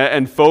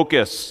and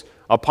focus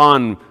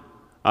upon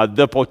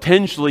the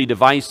potentially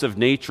divisive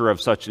nature of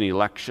such an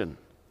election.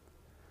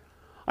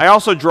 I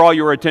also draw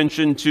your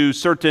attention to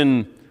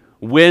certain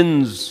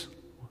winds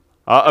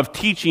of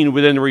teaching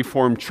within the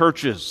Reformed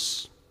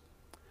churches.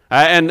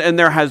 And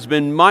there has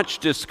been much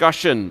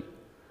discussion,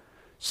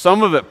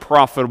 some of it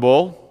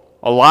profitable.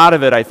 A lot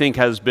of it, I think,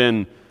 has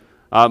been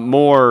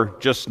more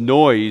just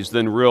noise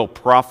than real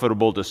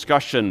profitable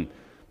discussion.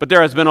 But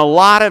there has been a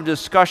lot of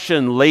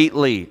discussion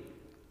lately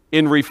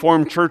in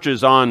Reformed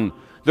churches on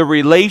the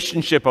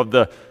relationship of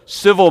the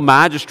civil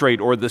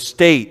magistrate or the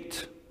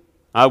state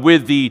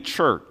with the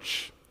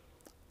church.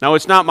 Now,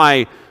 it's not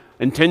my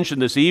intention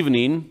this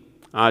evening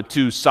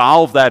to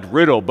solve that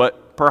riddle,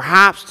 but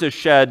perhaps to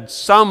shed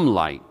some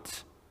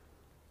light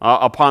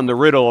upon the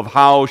riddle of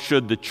how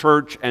should the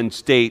church and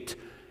state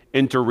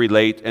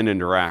interrelate and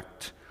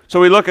interact. So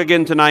we look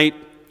again tonight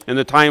in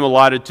the time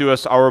allotted to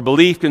us, our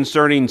belief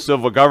concerning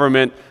civil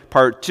government,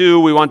 part 2.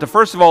 We want to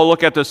first of all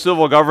look at the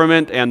civil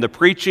government and the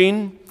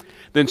preaching.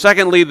 Then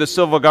secondly, the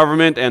civil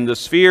government and the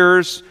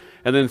spheres.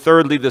 And then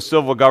thirdly, the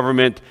civil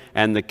government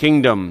and the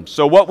kingdom.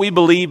 So what we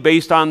believe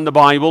based on the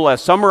Bible,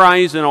 as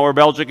summarized in our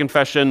Belgic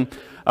confession,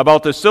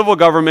 about the civil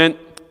government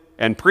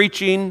and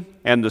preaching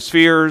and the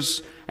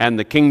spheres and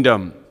the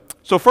kingdom.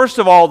 So first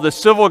of all, the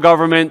civil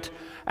government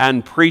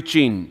and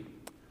preaching.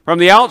 From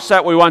the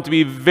outset, we want to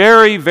be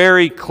very,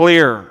 very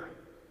clear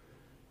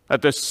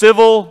that the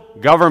civil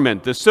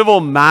government, the civil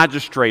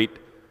magistrate,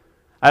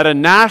 at a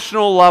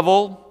national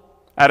level,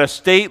 at a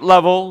state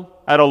level,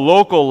 at a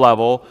local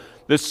level,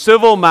 the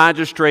civil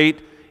magistrate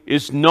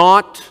is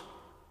not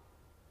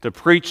to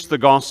preach the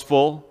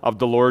gospel of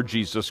the Lord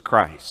Jesus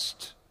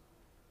Christ.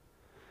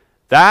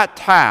 That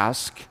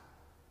task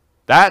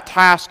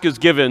is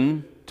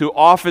given to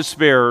office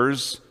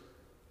bearers,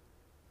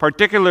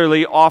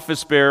 particularly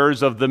office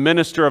bearers of the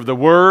minister of the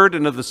word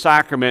and of the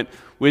sacrament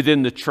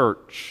within the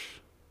church.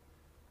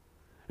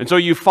 And so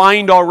you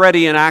find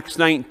already in Acts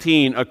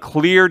 19 a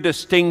clear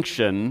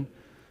distinction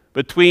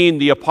between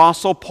the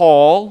Apostle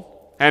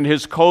Paul and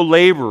his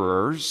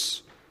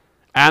co-laborers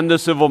and the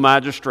civil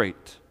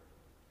magistrate.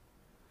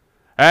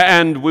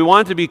 And we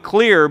want to be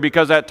clear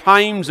because at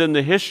times in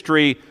the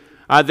history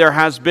there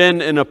has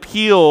been an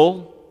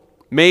appeal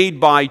made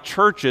by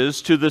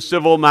churches to the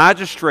civil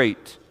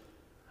magistrate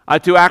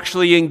to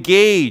actually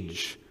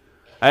engage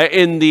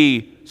in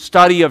the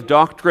study of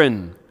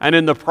doctrine and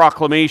in the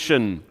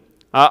proclamation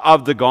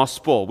of the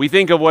gospel. We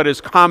think of what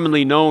is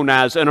commonly known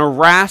as an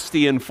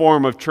Erastian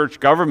form of church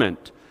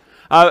government.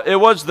 It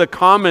was the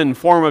common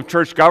form of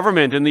church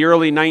government in the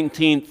early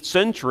 19th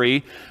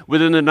century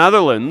within the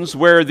Netherlands,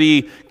 where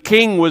the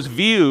king was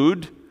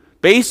viewed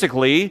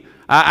basically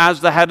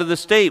as the head of the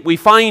state. We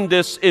find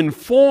this in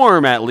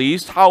form, at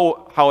least.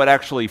 How it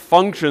actually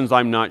functions,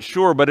 I'm not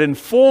sure, but in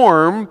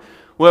form,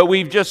 well,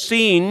 we've just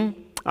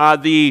seen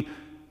the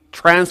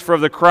transfer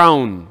of the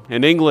crown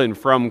in England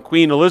from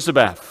Queen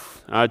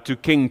Elizabeth to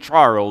King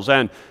Charles.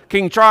 And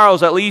King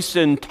Charles, at least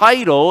in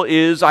title,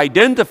 is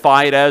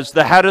identified as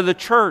the head of the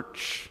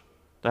Church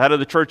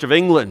of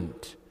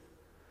England.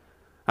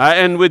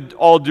 And with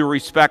all due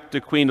respect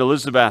to Queen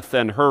Elizabeth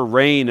and her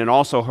reign and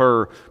also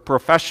her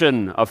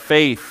profession of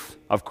faith,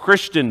 of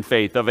Christian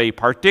faith, of a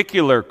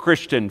particular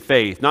Christian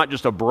faith, not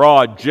just a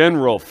broad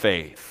general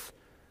faith.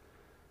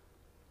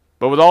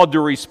 But with all due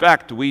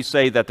respect, we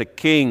say that the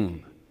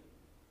king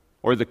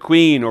or the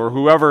queen or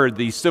whoever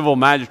the civil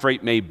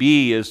magistrate may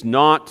be is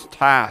not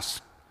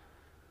tasked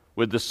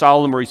with the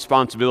solemn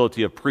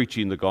responsibility of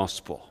preaching the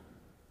gospel.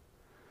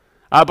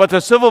 But the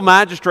civil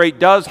magistrate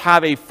does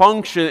have a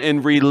function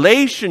in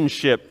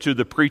relationship to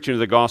the preaching of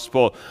the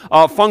gospel,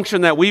 a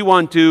function that we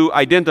want to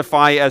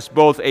identify as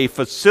both a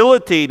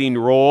facilitating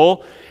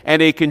role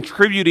and a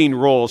contributing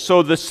role.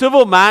 So the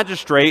civil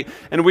magistrate,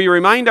 and we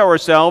remind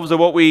ourselves of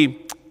what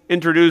we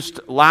introduced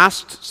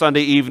last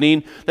Sunday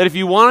evening, that if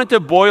you wanted to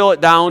boil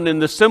it down in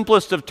the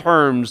simplest of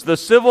terms, the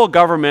civil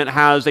government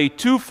has a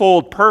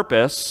twofold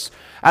purpose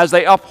as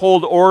they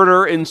uphold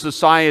order in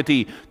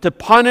society: to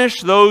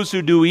punish those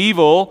who do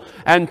evil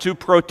and to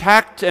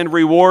protect and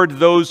reward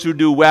those who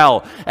do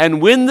well.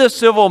 And when the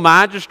civil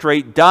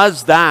magistrate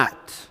does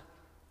that,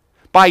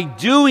 by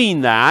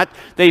doing that,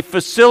 they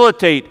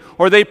facilitate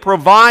or they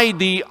provide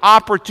the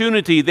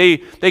opportunity,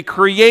 they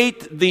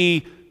create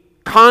the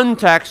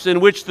context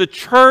in which the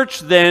church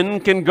then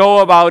can go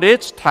about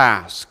its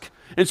task.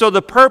 And so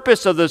the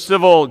purpose of the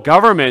civil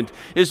government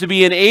is to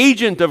be an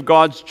agent of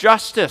God's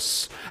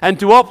justice and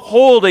to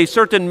uphold a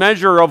certain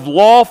measure of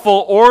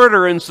lawful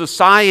order in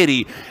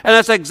society. And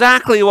that's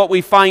exactly what we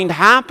find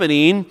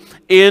happening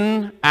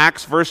in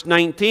Acts verse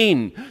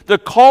 19. The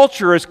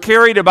culture is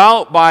carried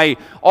about by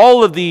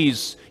all of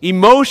these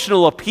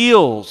emotional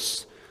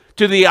appeals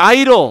to the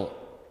idol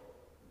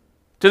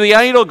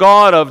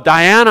god of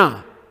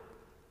Diana.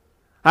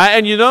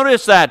 And you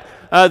notice that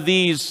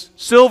these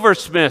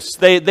silversmiths,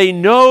 they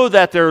know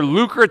that their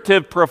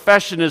lucrative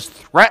profession is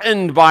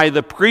threatened by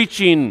the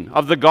preaching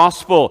of the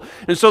gospel.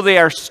 And so they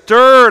are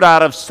stirred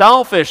out of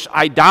selfish,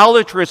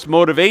 idolatrous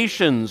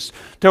motivations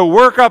to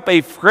work up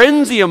a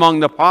frenzy among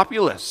the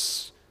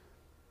populace.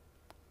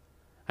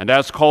 And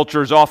as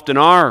cultures often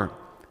are,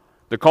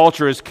 the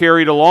culture is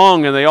carried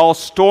along and they all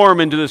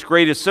storm into this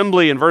great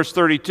assembly. In verse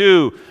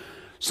 32,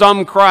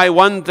 some cry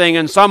one thing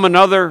and some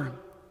another.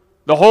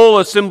 The whole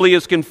assembly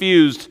is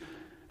confused.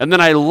 And then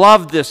I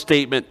love this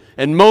statement,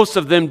 and most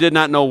of them did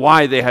not know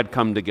why they had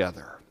come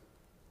together.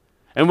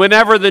 And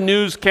whenever the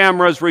news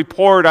cameras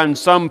report on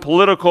some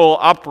political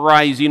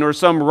uprising or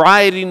some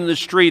rioting in the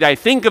street, I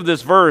think of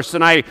this verse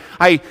and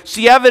I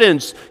see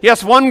evidence.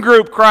 Yes, one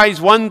group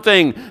cries one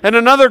thing and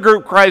another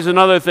group cries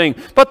another thing.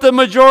 But the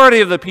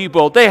majority of the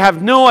people, they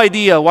have no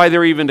idea why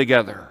they're even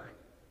together.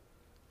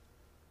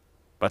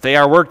 But they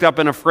are worked up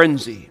in a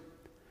frenzy.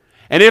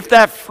 And if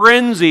that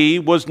frenzy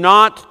was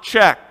not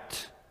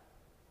checked,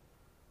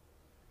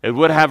 it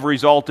would have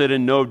resulted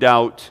in, no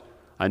doubt,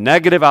 a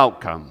negative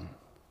outcome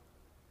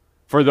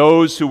for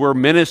those who were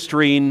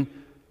ministering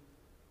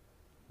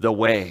the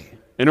way,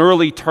 an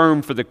early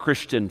term for the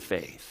Christian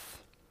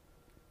faith.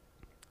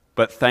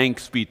 But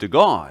thanks be to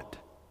God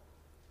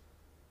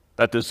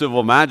that the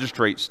civil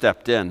magistrate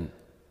stepped in.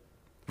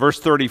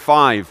 Verse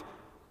 35,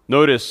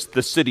 notice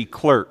the city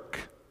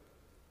clerk.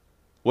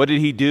 What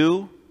did he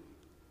do?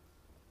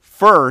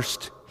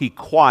 First, he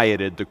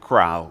quieted the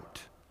crowd.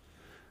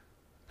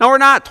 Now, we're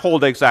not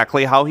told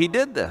exactly how he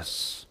did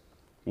this.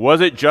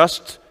 Was it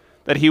just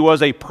that he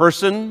was a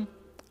person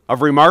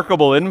of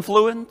remarkable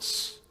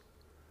influence?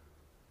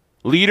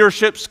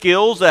 Leadership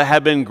skills that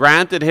had been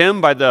granted him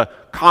by the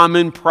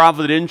common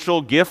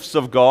providential gifts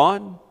of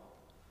God?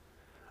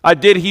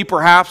 Did he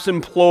perhaps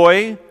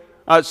employ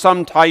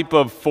some type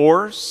of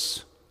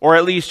force, or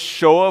at least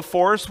show of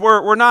force?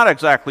 We're not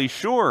exactly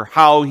sure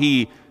how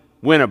he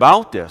went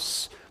about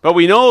this. But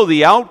we know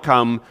the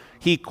outcome.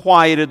 He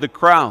quieted the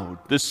crowd.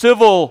 The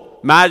civil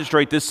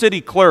magistrate, the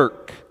city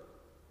clerk,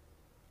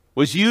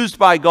 was used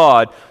by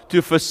God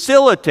to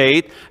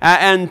facilitate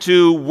and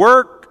to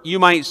work, you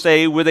might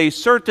say, with a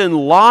certain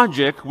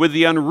logic with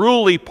the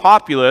unruly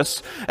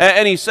populace.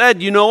 And he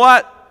said, you know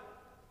what?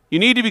 You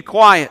need to be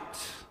quiet.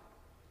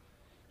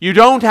 You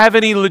don't have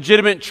any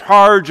legitimate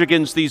charge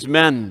against these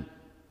men.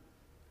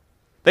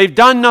 They've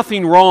done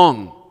nothing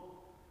wrong.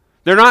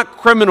 They're not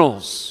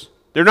criminals.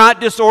 They're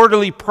not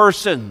disorderly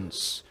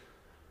persons.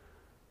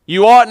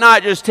 You ought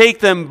not just take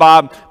them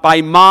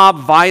by mob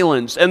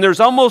violence. And there's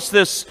almost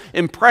this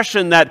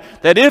impression that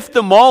if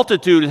the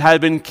multitude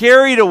had been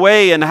carried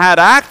away and had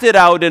acted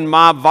out in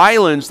mob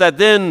violence, that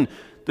then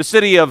the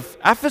city of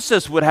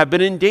Ephesus would have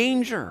been in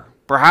danger.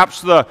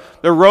 Perhaps the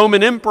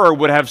Roman emperor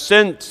would have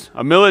sent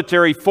a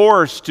military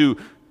force to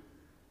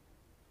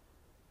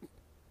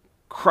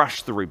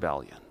crush the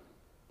rebellion.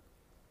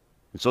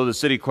 And so the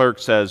city clerk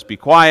says, be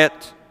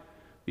quiet.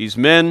 These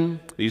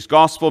men, these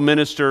gospel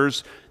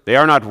ministers, they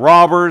are not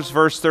robbers,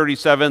 verse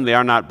 37. They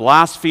are not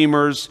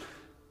blasphemers.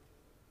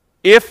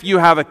 If you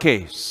have a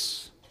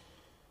case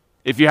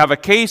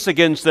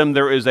against them,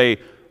 there is a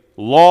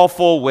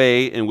lawful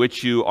way in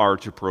which you are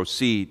to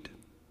proceed.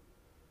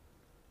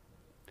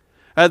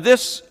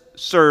 This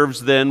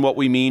serves then what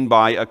we mean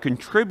by a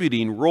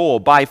contributing role,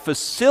 by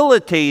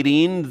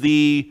facilitating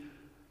the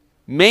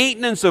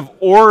maintenance of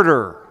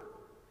order.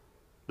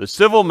 The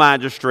civil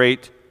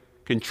magistrate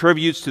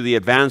contributes to the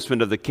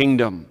advancement of the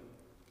kingdom.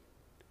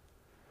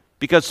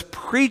 Because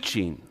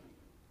preaching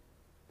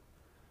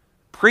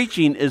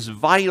is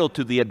vital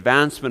to the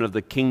advancement of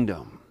the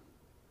kingdom.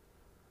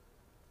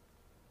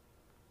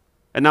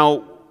 And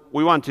now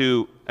we want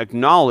to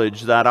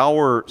acknowledge that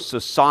our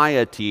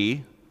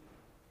society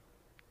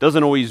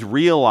doesn't always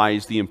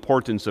realize the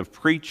importance of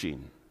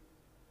preaching.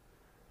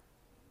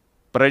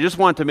 But I just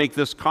want to make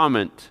this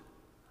comment.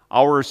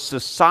 Our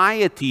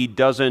society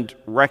doesn't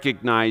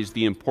recognize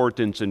the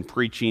importance in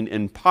preaching,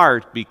 in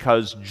part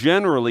because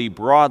generally,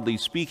 broadly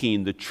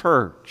speaking, the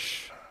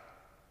church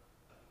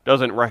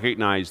doesn't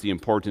recognize the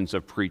importance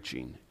of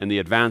preaching and the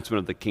advancement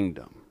of the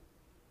kingdom.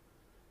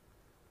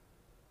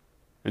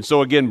 And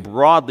so again,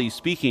 broadly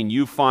speaking,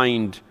 you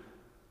find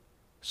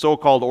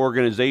so-called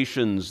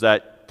organizations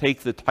that take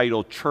the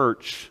title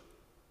church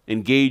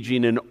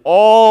engaging in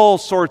all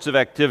sorts of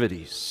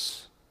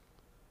activities,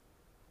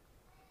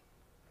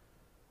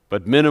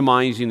 but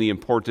minimizing the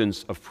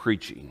importance of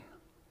preaching.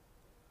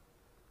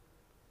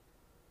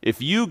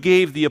 If you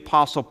gave the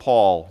Apostle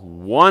Paul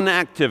one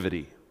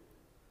activity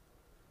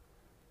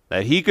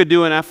that he could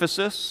do in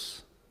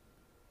Ephesus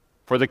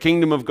for the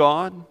kingdom of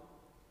God,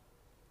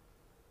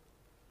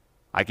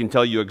 I can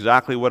tell you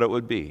exactly what it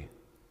would be.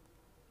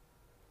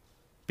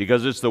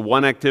 Because it's the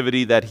one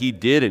activity that he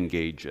did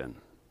engage in.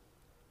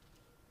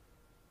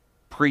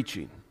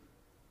 Preaching.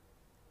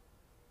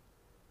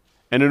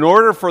 And in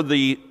order for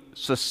the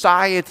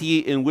society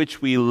in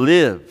which we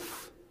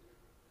live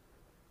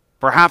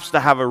perhaps to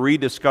have a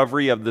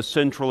rediscovery of the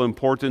central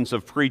importance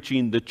of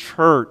preaching, the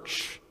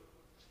church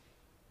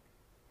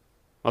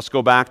Let's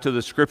go back to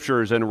the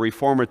Scriptures and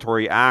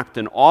reformatory act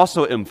and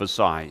also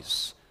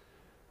emphasize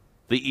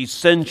the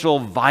essential,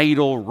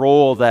 vital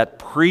role that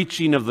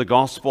preaching of the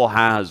gospel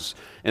has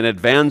in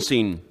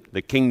advancing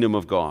the kingdom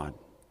of God.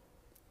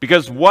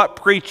 Because what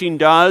preaching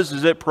does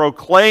is it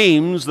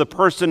proclaims the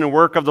person and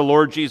work of the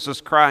Lord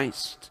Jesus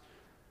Christ.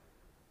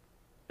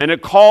 And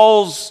it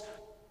calls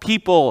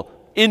people,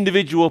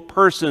 individual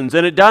persons,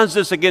 and it does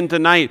this again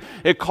tonight.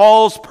 It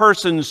calls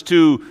persons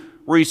to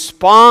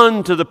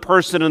respond to the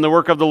person and the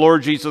work of the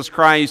Lord Jesus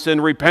Christ in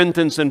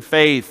repentance and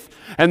faith,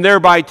 and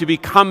thereby to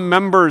become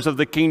members of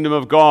the kingdom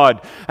of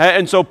God.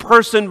 And so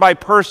person by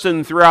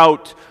person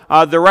throughout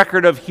the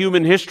record of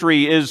human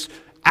history is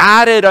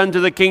added unto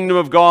the kingdom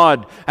of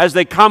God as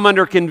they come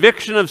under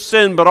conviction of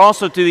sin, but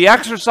also to the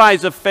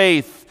exercise of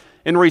faith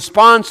in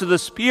response to the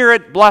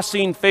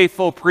Spirit-blessing,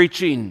 faithful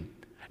preaching.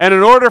 And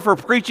in order for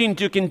preaching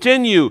to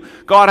continue,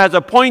 God has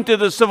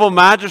appointed a civil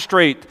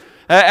magistrate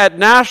at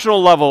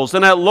national levels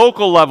and at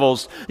local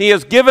levels. He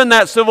has given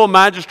that civil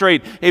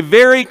magistrate a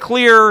very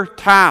clear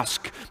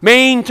task: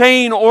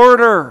 maintain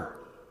order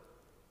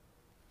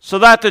so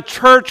that the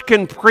church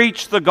can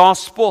preach the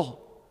gospel.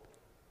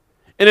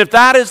 And if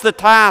that is the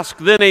task,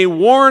 then a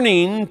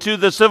warning to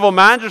the civil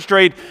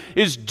magistrate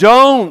is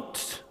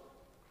don't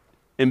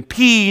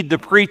impede the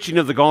preaching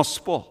of the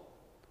gospel.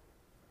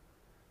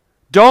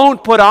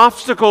 Don't put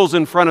obstacles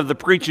in front of the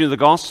preaching of the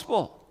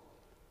gospel.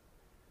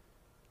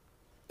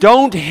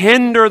 Don't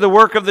hinder the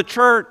work of the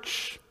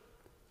church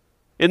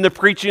in the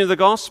preaching of the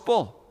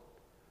gospel.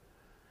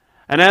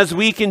 And as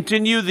we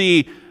continue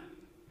the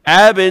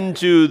ebb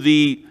into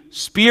the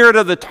spirit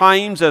of the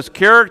times as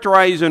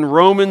characterized in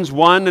Romans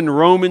 1 and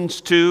Romans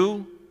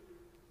 2,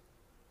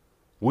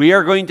 we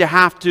are going to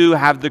have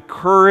the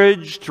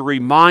courage to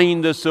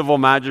remind the civil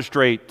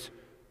magistrate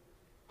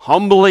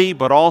humbly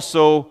but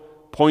also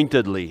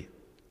pointedly,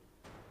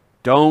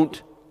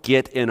 don't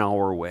get in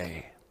our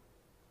way.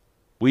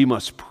 We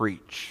must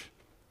preach,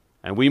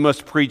 and we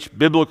must preach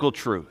biblical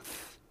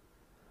truth.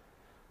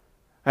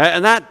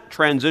 And that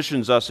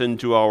transitions us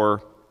into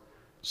our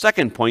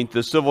second point,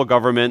 the civil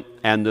government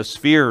and the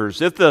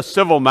spheres. If the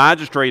civil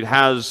magistrate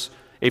has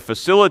a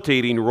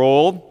facilitating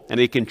role and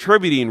a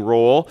contributing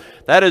role,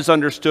 that is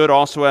understood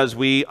also as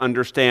we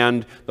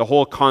understand the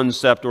whole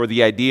concept or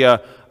the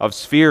idea of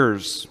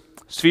spheres.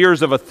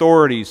 Spheres of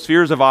authority,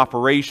 spheres of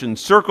operation,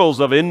 circles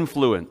of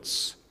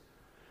influence.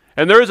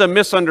 And there is a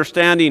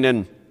misunderstanding,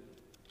 and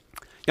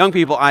young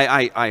people,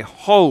 I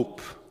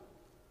hope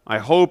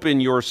in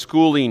your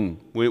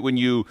schooling, when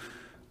you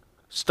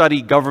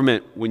study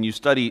government, when you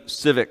study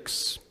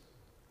civics,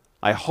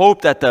 I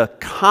hope that the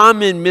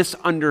common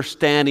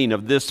misunderstanding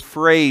of this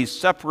phrase,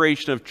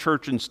 separation of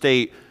church and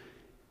state,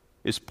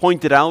 is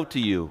pointed out to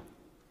you.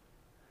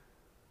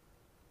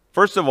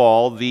 First of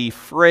all, the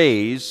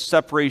phrase,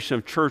 separation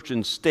of church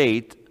and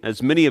state,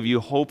 as many of you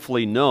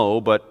hopefully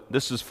know, but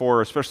this is for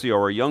especially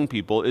our young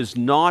people, is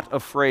not a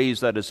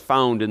phrase that is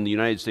found in the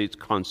United States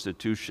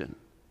Constitution.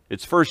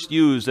 It's first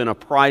used in a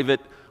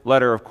private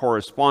letter of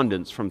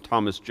correspondence from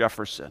Thomas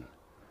Jefferson.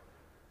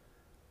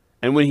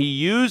 And when he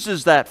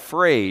uses that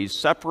phrase,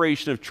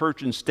 separation of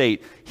church and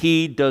state,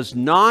 he does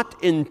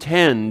not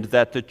intend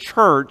that the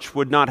church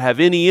would not have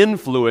any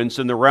influence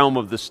in the realm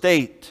of the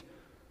state,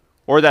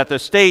 or that the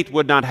state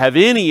would not have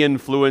any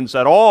influence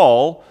at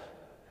all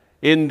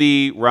in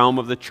the realm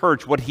of the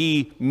church. What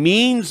he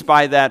means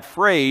by that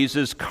phrase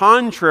is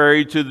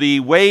contrary to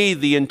the way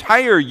the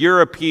entire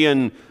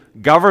European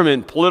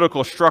government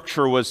political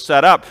structure was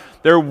set up.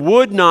 There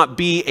would not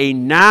be a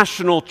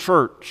national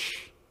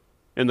church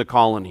in the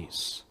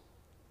colonies.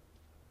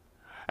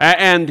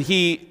 And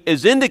he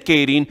is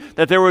indicating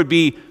that there would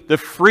be the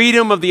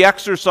freedom of the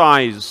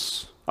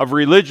exercise of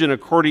religion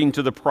according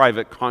to the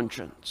private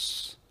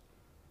conscience.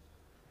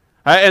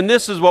 And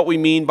this is what we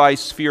mean by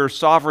sphere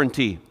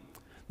sovereignty.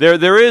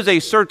 There is a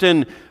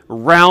certain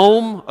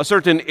realm, a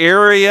certain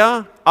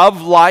area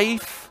of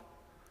life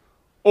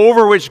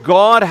over which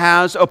God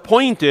has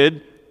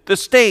appointed the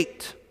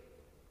state.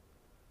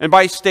 And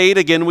by state,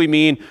 again, we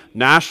mean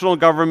national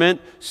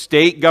government,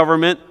 state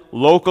government,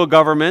 local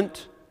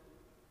government.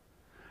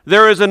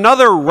 There is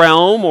another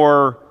realm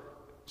or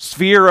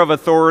sphere of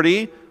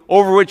authority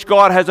over which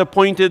God has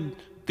appointed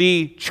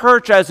the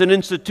church as an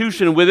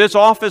institution with its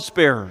office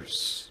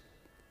bearers.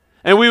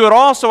 And we would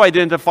also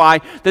identify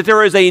that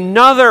there is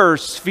another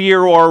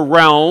sphere or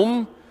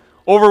realm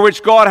over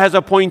which God has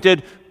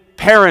appointed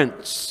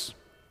parents.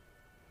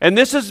 And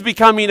this is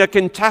becoming a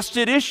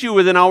contested issue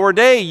within our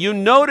day. You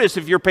notice,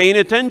 if you're paying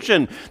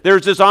attention,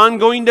 there's this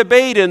ongoing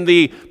debate in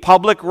the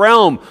public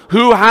realm.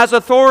 Who has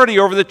authority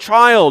over the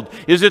child?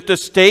 Is it the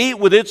state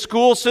with its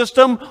school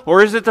system,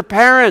 or is it the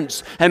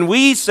parents? And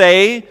we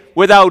say,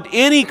 without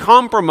any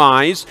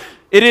compromise,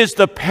 it is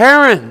the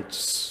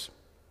parents.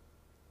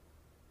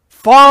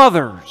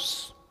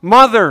 Fathers,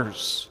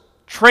 mothers,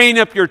 train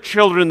up your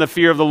children in the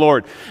fear of the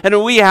Lord.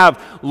 And we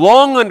have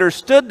long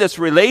understood this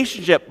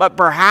relationship, but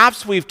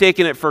perhaps we've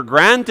taken it for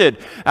granted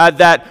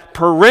that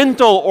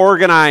parental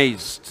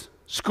organized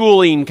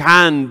schooling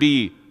can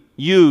be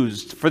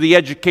used for the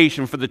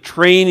education, for the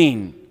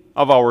training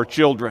of our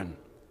children.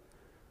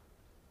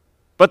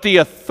 But the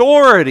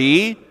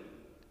authority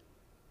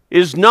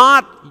is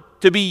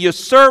not to be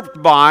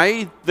usurped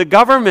by the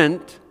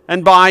government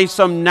and by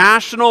some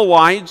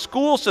national-wide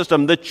school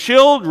system. The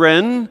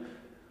children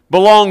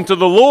belong to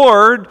the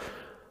Lord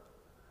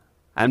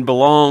and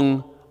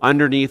belong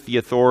underneath the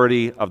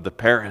authority of the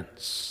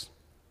parents.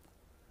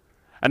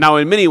 And now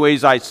in many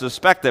ways I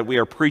suspect that we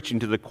are preaching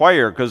to the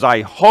choir, because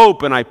I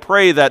hope and I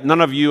pray that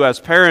none of you as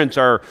parents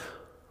are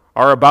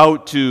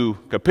about to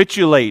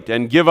capitulate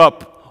and give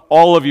up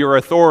all of your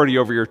authority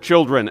over your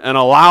children and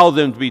allow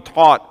them to be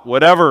taught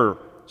whatever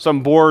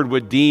some board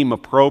would deem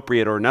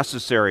appropriate or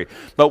necessary.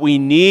 But we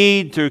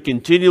need to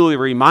continually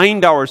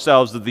remind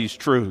ourselves of these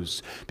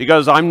truths,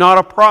 because I'm not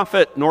a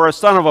prophet nor a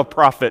son of a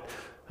prophet.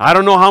 I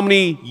don't know how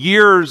many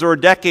years or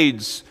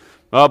decades,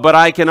 but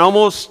I can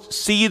almost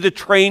see the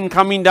train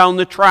coming down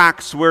the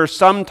tracks where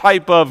some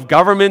type of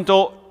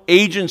governmental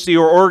agency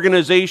or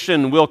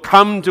organization will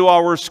come to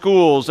our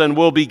schools and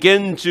will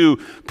begin to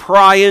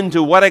pry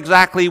into what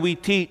exactly we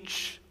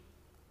teach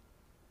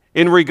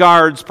in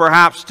regards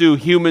perhaps to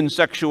human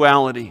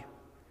sexuality.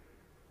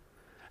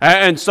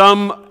 And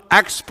some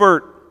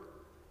expert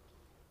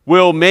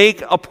will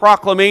make a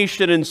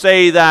proclamation and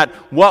say that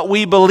what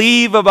we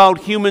believe about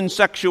human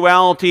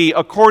sexuality,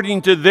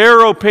 according to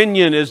their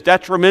opinion, is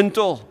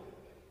detrimental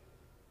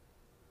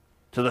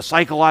to the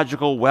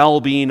psychological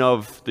well-being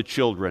of the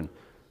children.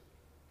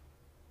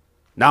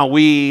 Now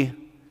we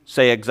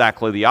say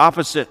exactly the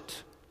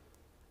opposite.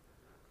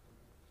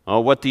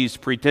 What these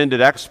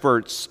pretended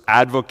experts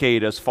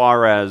advocate as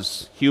far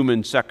as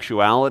human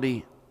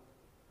sexuality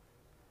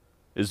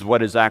is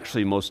what is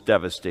actually most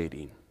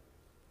devastating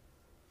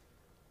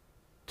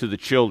to the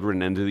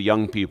children and to the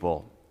young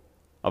people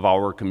of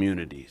our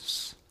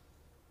communities.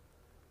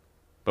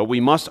 But we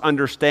must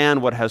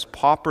understand what has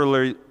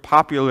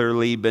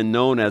popularly been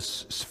known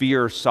as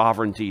sphere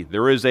sovereignty.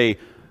 There is an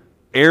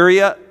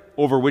area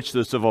over which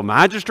the civil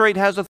magistrate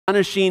has a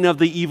punishing of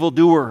the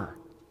evildoer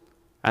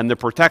and the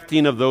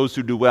protecting of those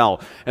who do well.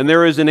 And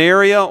there is an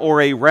area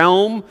or a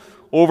realm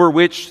over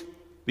which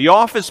the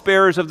office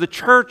bearers of the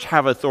church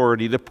have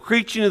authority, the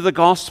preaching of the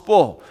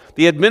gospel,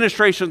 the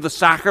administration of the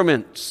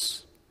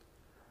sacraments.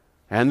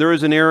 And there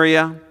is an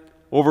area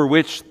over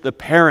which the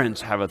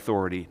parents have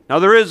authority. Now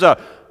there is a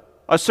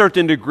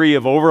certain degree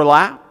of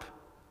overlap,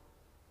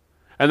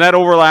 and that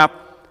overlap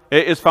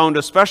is found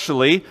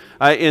especially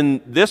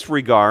in this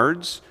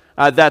regards,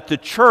 that the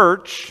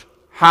church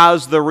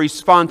has the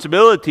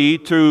responsibility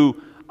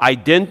to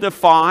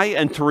identify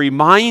and to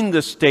remind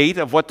the state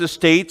of what the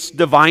state's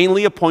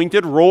divinely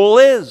appointed role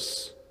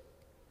is.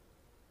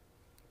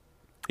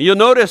 You'll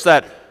notice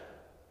that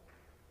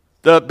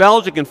the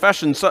Belgic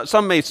Confession,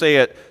 some may say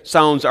it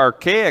sounds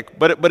archaic,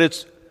 but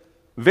it's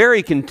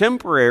very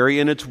contemporary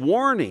in its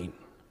warning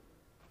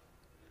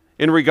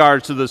in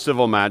regards to the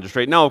civil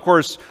magistrate. Now, of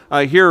course,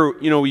 here,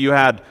 you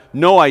had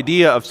no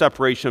idea of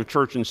separation of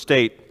church and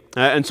state,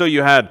 and so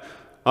you had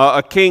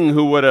a king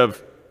who would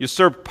have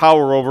usurped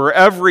power over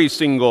every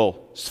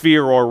single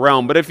sphere or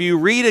realm. But if you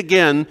read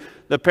again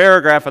the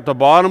paragraph at the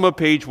bottom of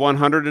page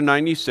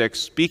 196,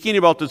 speaking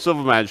about the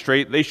civil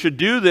magistrate, they should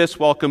do this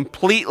while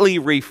completely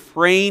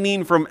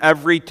refraining from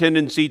every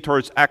tendency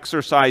towards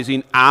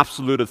exercising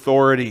absolute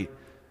authority.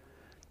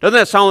 Doesn't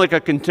that sound like a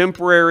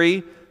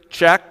contemporary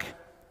check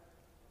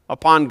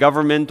upon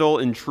governmental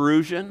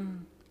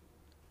intrusion?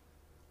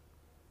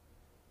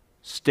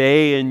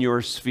 Stay in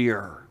your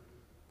sphere,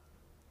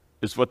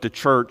 is what the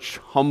church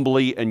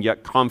humbly and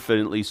yet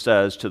confidently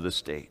says to the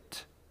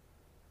state.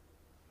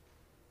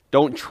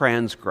 Don't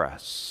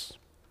transgress.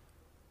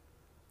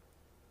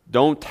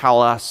 Don't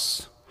tell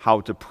us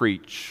how to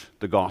preach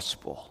the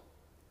gospel.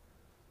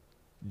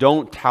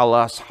 Don't tell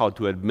us how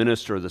to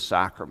administer the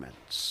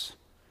sacraments.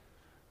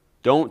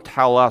 Don't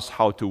tell us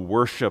how to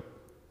worship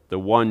the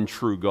one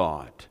true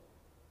God.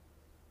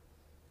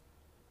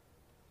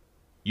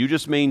 You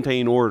just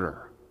maintain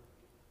order.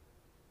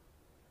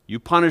 You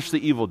punish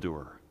the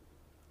evildoer.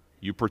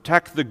 You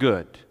protect the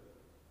good,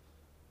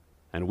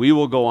 and we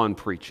will go on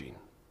preaching,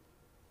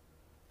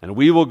 and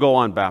we will go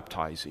on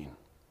baptizing,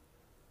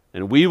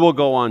 and we will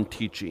go on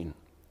teaching.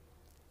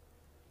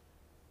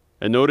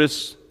 And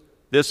notice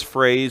this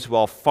phrase,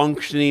 while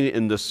functioning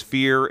in the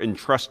sphere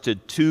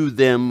entrusted to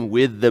them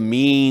with the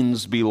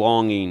means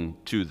belonging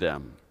to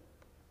them.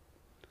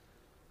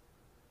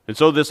 And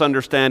so this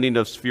understanding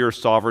of sphere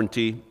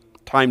sovereignty,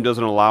 time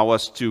doesn't allow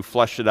us to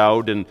flesh it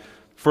out in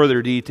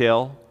further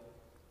detail.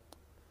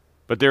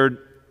 But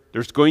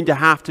there's going to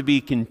have to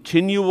be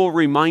continual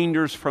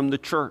reminders from the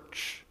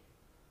church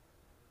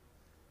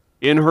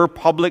in her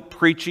public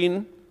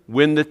preaching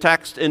when the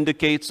text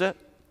indicates it.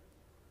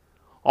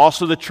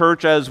 Also the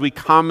church, as we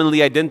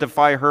commonly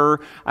identify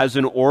her as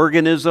an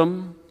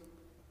organism,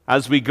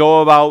 as we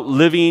go about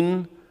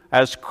living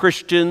as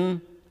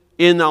Christian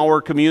in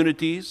our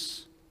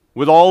communities,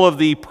 with all of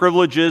the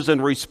privileges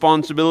and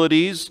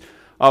responsibilities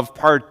of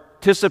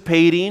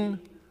participating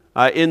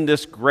in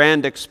this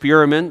grand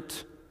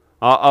experiment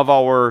of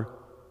our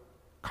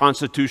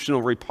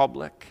constitutional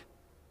republic.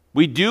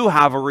 We do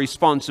have a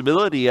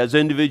responsibility as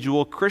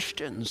individual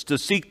Christians to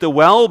seek the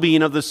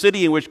well-being of the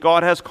city in which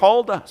God has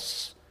called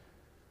us.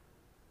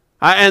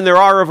 And there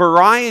are a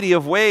variety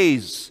of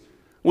ways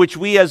which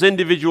we as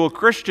individual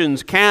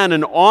Christians can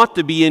and ought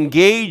to be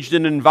engaged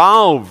and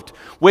involved,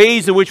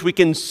 ways in which we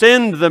can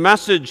send the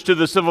message to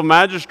the civil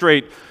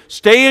magistrate,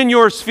 stay in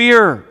your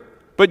sphere,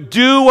 but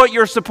do what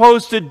you're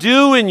supposed to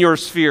do in your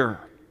sphere.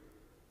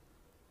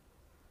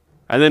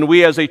 And then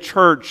we as a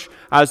church,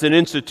 as an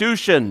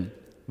institution,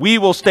 we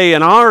will stay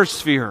in our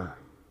sphere.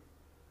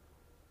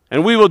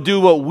 And we will do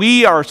what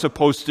we are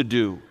supposed to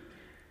do.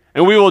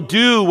 And we will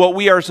do what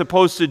we are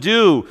supposed to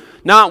do,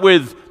 not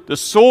with the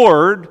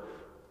sword,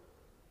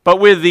 but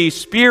with the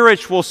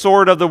spiritual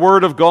sword of the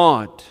Word of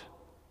God.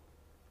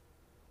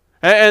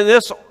 And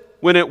this,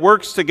 when it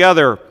works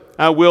together,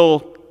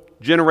 will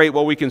generate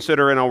what we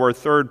consider in our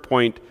third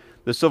point,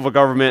 the civil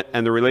government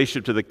and the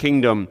relationship to the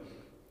kingdom.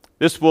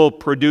 This will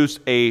produce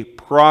a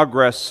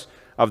progress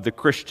of the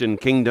Christian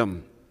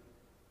kingdom.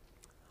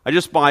 I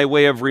just, by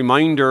way of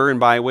reminder and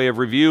by way of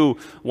review,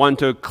 want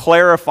to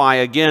clarify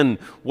again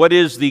what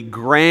is the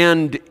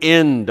grand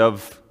end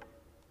of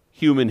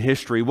human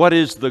history. What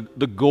is the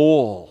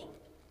goal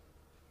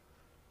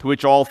to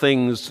which all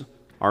things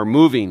are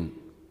moving?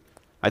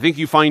 I think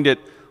you find it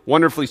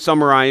wonderfully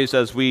summarized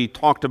as we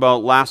talked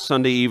about last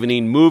Sunday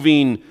evening,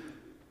 moving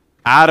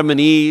Adam and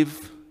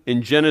Eve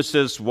in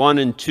Genesis 1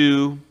 and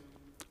 2,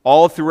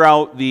 all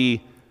throughout the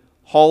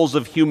halls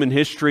of human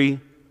history,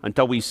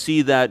 until we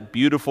see that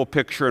beautiful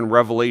picture in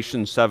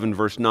Revelation 7,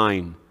 verse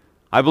 9.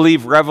 I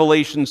believe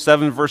Revelation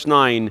 7, verse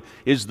 9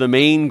 is the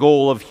main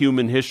goal of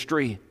human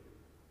history.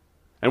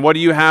 And what do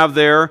you have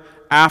there?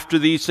 After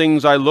these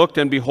things I looked,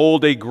 and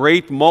behold, a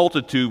great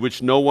multitude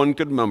which no one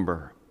could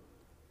number.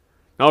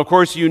 Now, of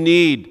course, you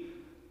need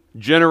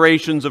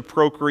generations of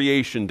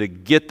procreation to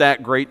get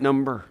that great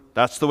number.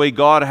 That's the way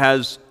God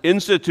has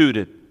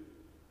instituted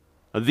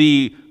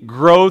the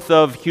growth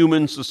of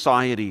human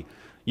society.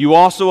 You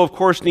also, of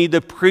course, need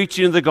the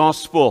preaching of the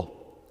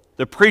gospel.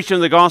 The preaching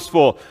of the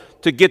gospel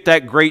to get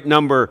that great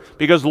number.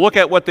 Because look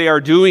at what they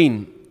are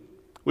doing,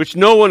 which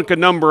no one could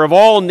number, of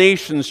all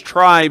nations,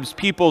 tribes,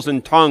 peoples,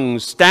 and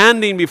tongues,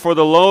 standing before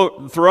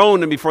the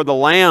throne and before the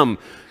Lamb,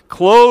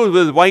 clothed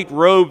with white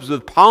robes,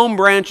 with palm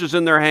branches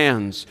in their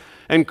hands,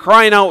 and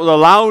crying out with a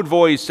loud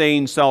voice,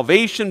 saying,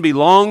 Salvation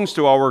belongs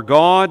to our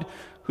God,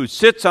 who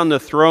sits on the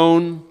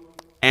throne,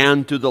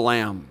 and to the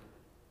Lamb.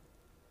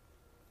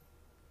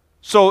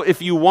 So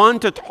if you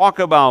want to talk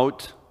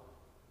about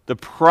the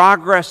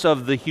progress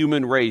of the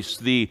human race,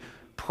 the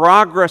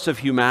progress of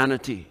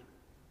humanity,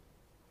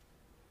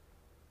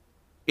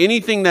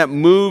 anything that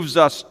moves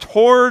us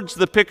towards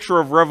the picture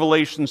of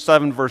Revelation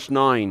 7, verse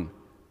 9,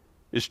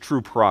 is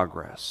true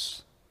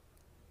progress.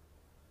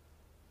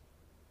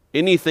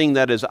 Anything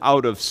that is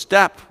out of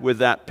step with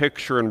that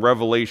picture in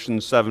Revelation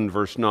 7,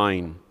 verse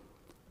 9,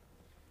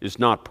 is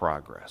not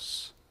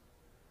progress.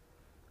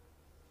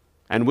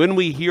 And when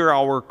we hear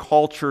our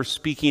culture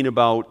speaking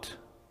about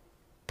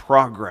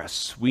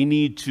progress, we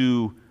need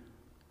to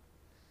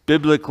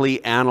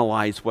biblically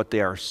analyze what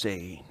they are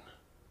saying.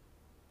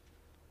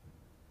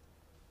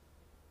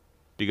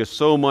 Because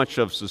so much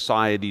of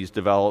society's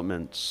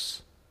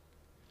developments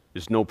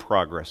is no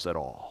progress at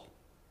all,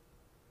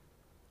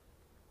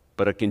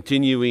 but a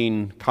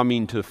continuing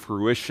coming to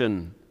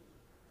fruition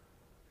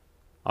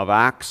of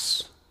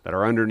acts that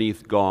are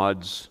underneath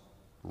God's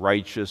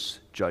righteous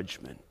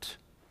judgment.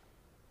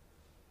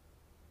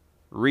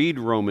 Read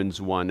Romans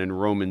 1 and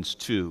Romans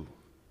 2.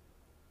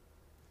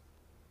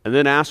 And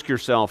then ask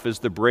yourself, is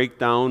the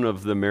breakdown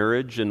of the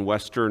marriage in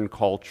Western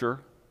culture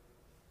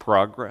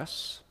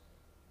progress?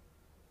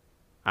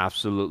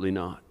 Absolutely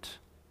not.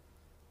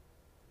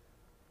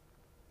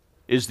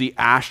 Is the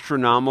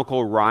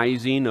astronomical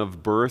rising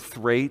of birth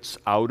rates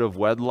out of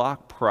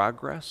wedlock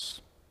progress?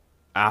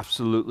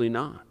 Absolutely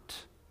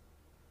not.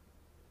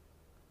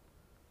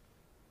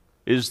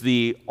 Is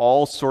the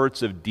all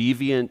sorts of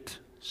deviant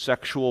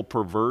sexual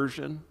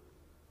perversion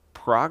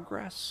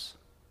progress?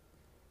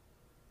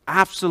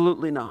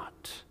 Absolutely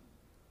not.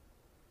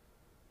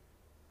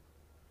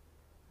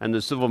 And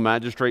the civil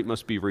magistrate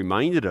must be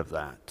reminded of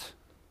that.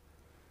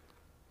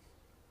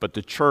 But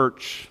the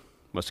church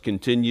must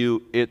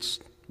continue its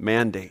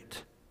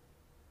mandate.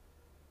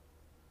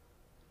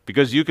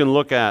 Because you can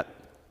look at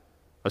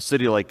a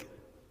city like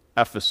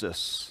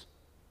Ephesus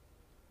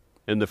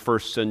in the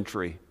first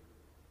century.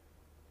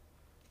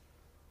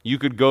 You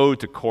could go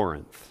to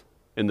Corinth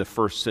in the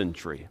first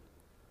century,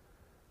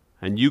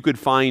 and you could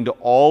find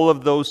all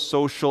of those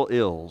social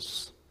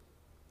ills,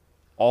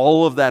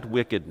 all of that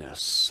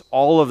wickedness,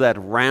 all of that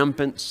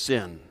rampant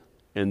sin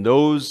in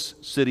those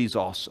cities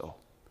also.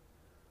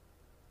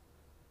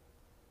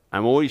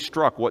 I'm always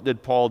struck, what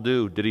did Paul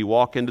do? Did he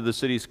walk into the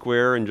city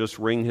square and just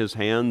wring his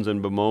hands and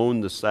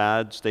bemoan the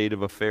sad state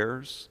of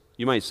affairs?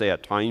 You might say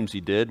at times he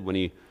did when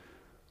he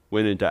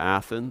went into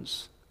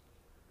Athens.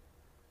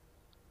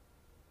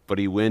 But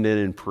he went in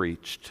and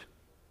preached.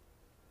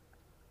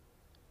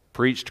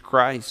 Preached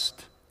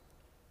Christ.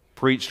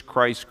 preached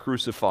Christ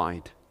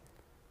crucified.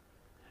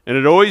 And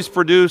it always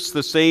produced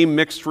the same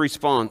mixed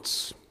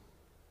response.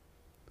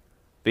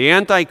 The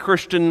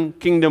anti-Christian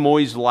kingdom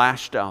always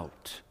lashed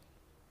out,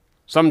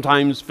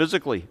 sometimes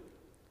physically.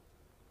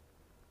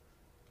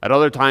 At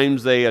other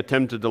times, they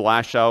attempted to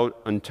lash out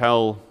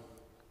until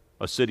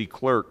a city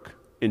clerk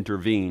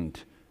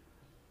intervened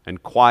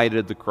and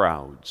quieted the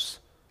crowds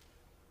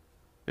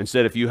and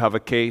said, if you have a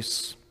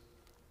case,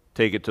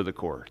 take it to the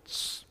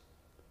courts.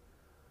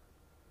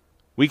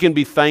 We can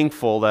be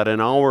thankful that in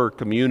our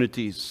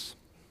communities,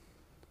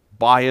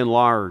 by and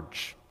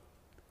large,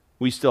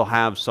 we still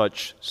have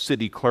such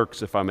city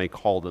clerks, if I may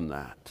call them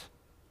that.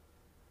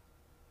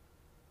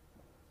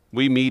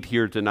 We meet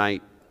here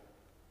tonight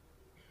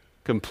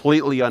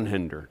completely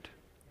unhindered,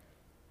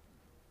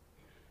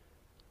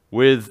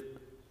 with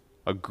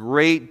a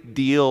great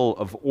deal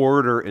of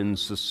order in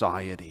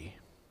society.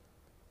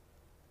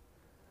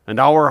 And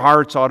our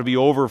hearts ought to be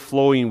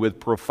overflowing with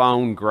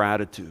profound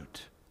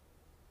gratitude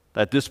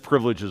that this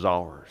privilege is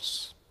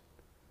ours.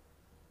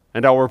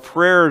 And our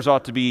prayers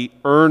ought to be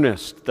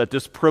earnest that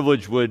this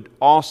privilege would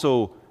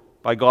also,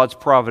 by God's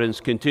providence,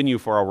 continue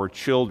for our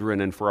children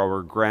and for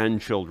our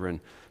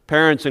grandchildren,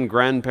 parents and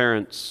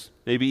grandparents,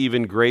 maybe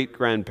even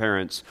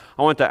great-grandparents.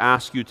 I want to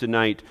ask you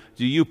tonight,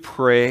 do you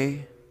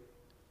pray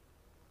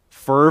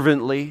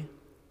fervently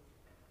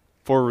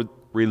for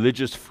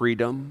religious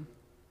freedom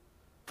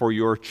for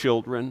your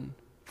children,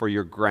 for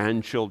your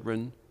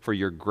grandchildren, for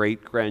your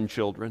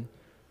great-grandchildren?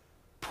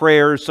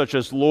 Prayers such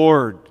as,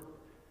 Lord,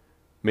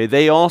 may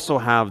they also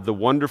have the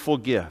wonderful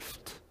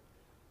gift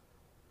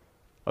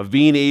of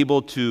being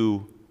able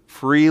to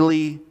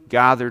freely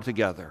gather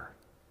together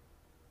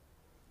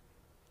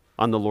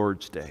on the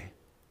Lord's Day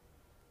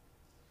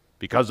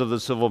because of the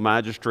civil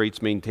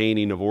magistrates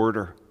maintaining of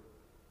order.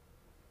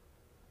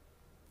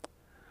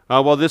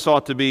 Well, this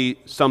ought to be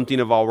something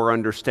of our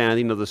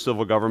understanding of the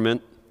civil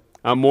government.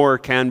 More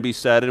can be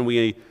said, and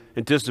we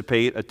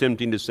anticipate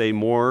attempting to say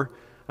more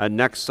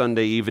next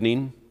Sunday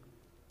evening.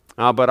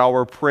 But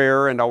our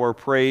prayer and our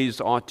praise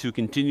ought to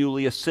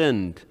continually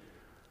ascend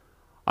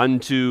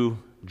unto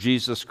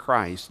Jesus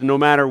Christ. No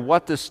matter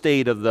what the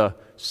state of the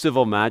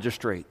civil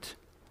magistrate,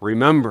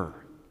 remember,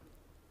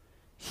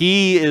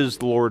 He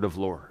is Lord of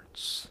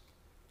Lords,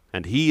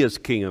 and He is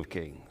King of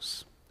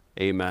Kings.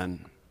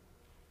 Amen.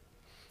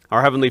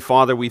 Our Heavenly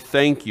Father, we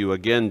thank You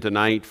again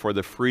tonight for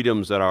the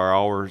freedoms that are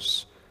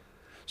ours.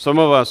 Some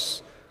of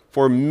us,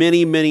 for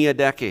many, many a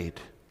decade,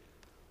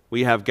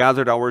 we have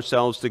gathered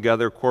ourselves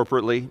together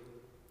corporately,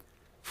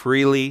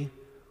 freely,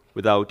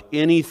 without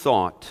any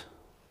thought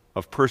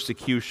of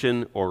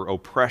persecution or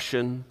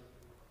oppression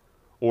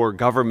or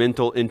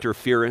governmental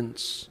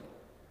interference.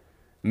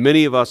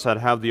 Many of us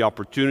have the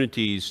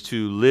opportunities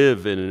to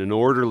live in an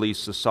orderly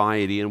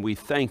society, and we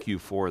thank You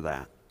for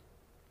that.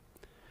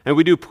 And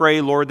we do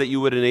pray, Lord, that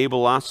You would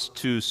enable us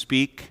to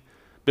speak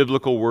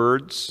biblical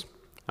words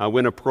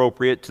when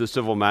appropriate to the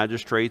civil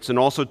magistrates, and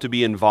also to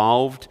be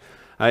involved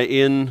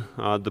in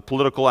the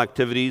political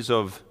activities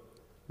of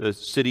the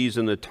cities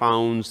and the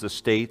towns, the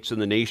states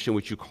and the nation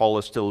which You call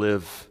us to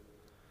live.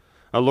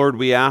 Lord,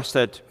 we ask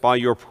that by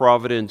Your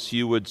providence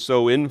You would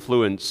so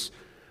influence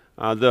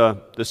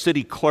the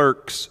city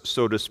clerks,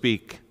 so to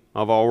speak,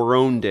 of our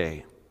own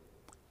day,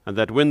 and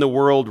that when the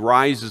world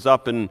rises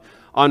up in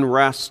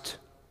unrest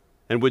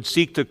and would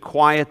seek to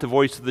quiet the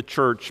voice of the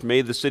church,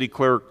 may the city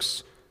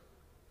clerks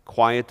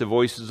quiet the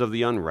voices of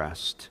the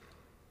unrest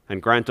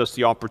and grant us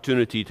the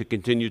opportunity to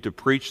continue to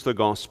preach the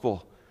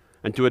gospel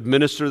and to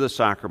administer the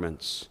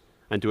sacraments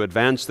and to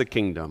advance the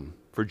kingdom.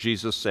 For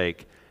Jesus'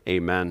 sake,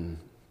 amen.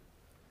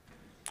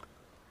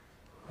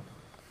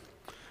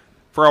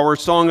 For our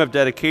song of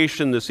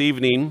dedication this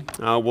evening,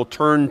 we'll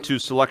turn to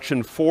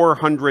selection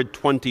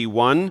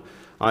 421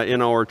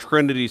 in our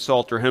Trinity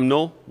Psalter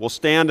hymnal. We'll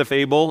stand if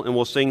able, and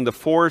we'll sing the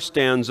four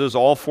stanzas,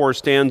 all four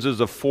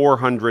stanzas of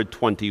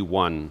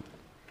 421.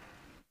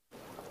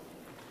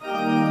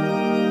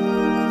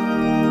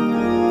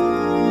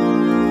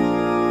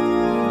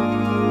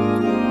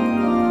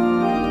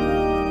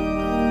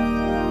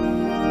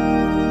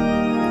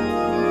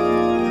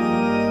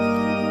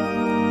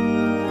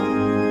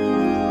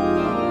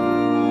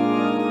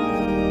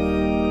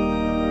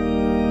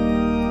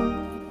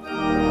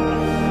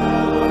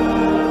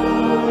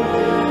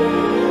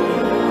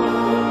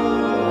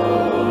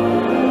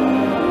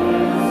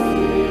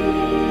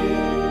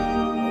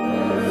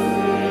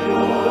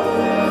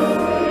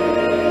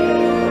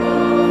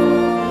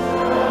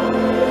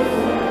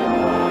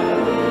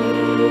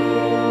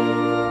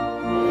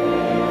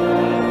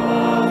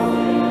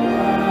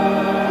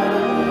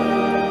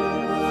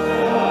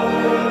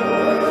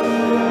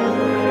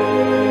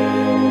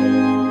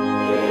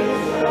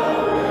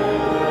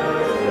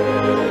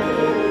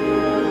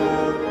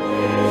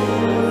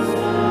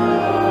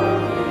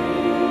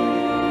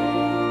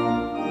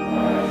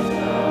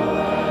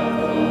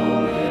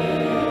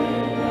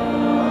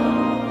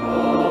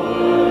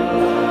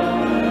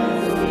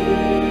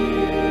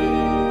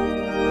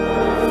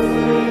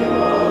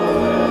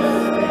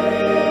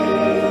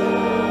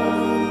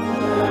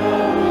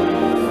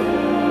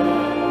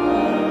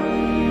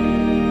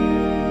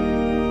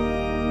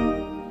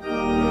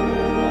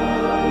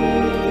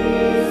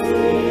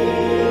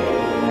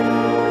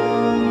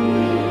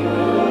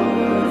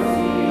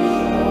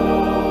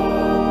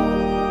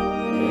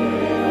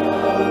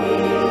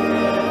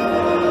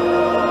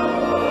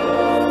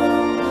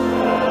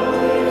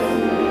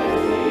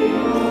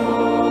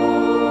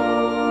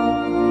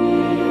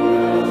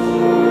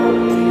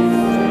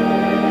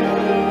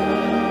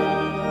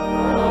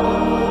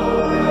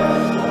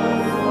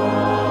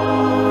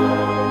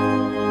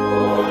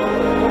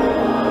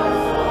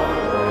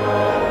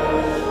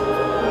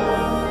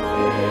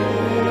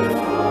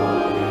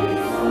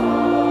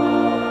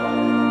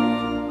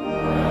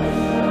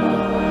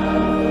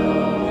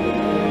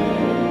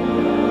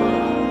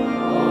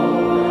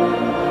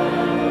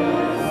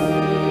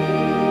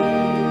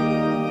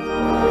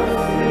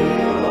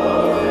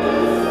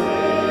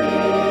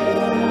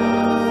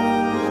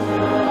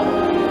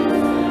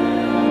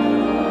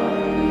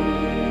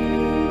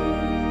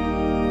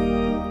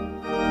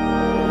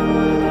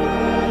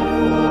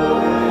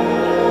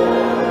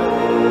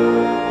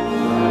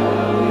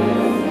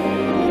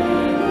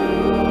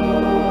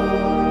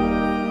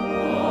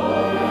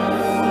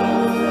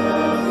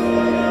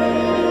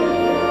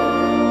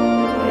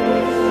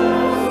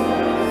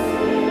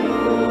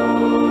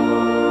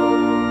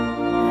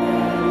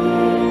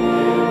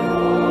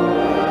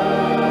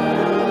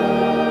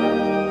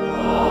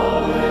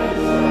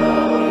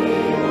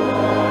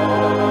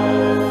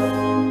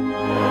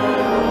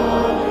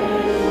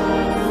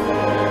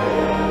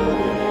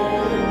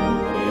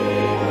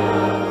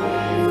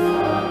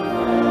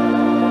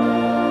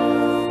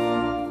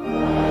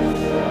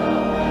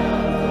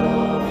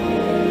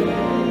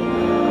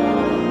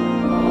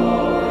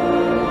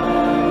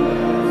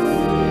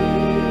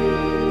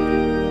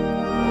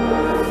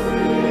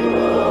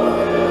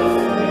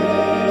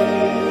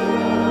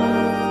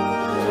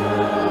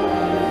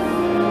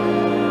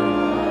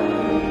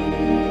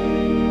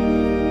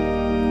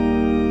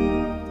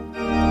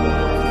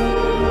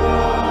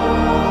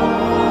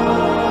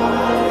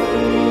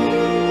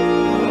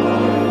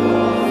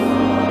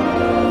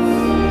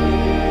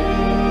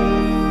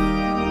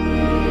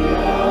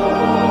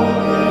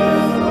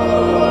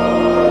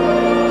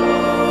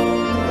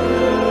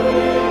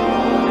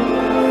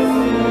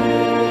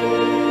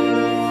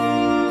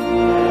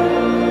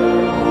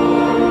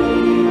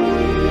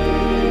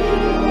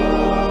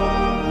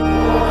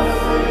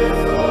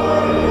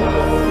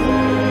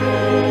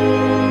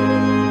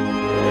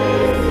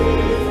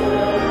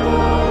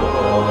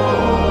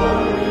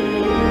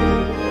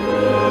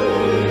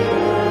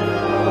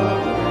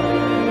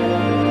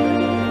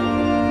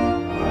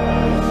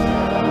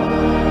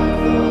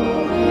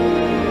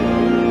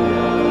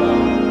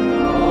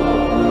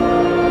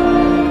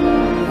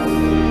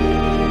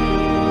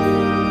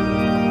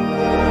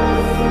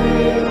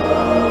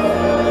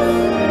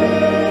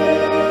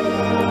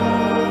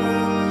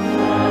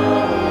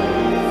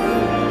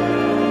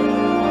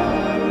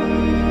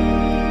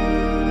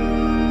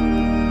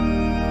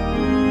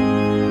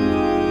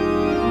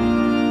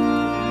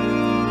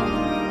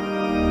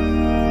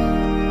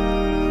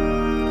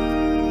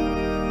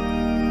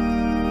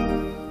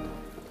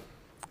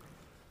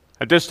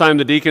 At this time,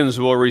 the deacons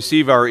will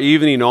receive our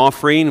evening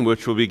offering,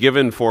 which will be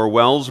given for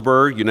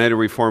Wellsburg United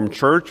Reformed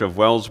Church of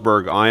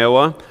Wellsburg,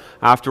 Iowa.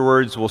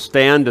 Afterwards, we'll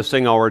stand to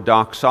sing our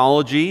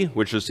doxology,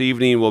 which this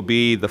evening will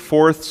be the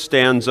fourth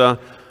stanza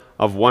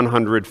of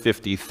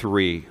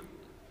 153.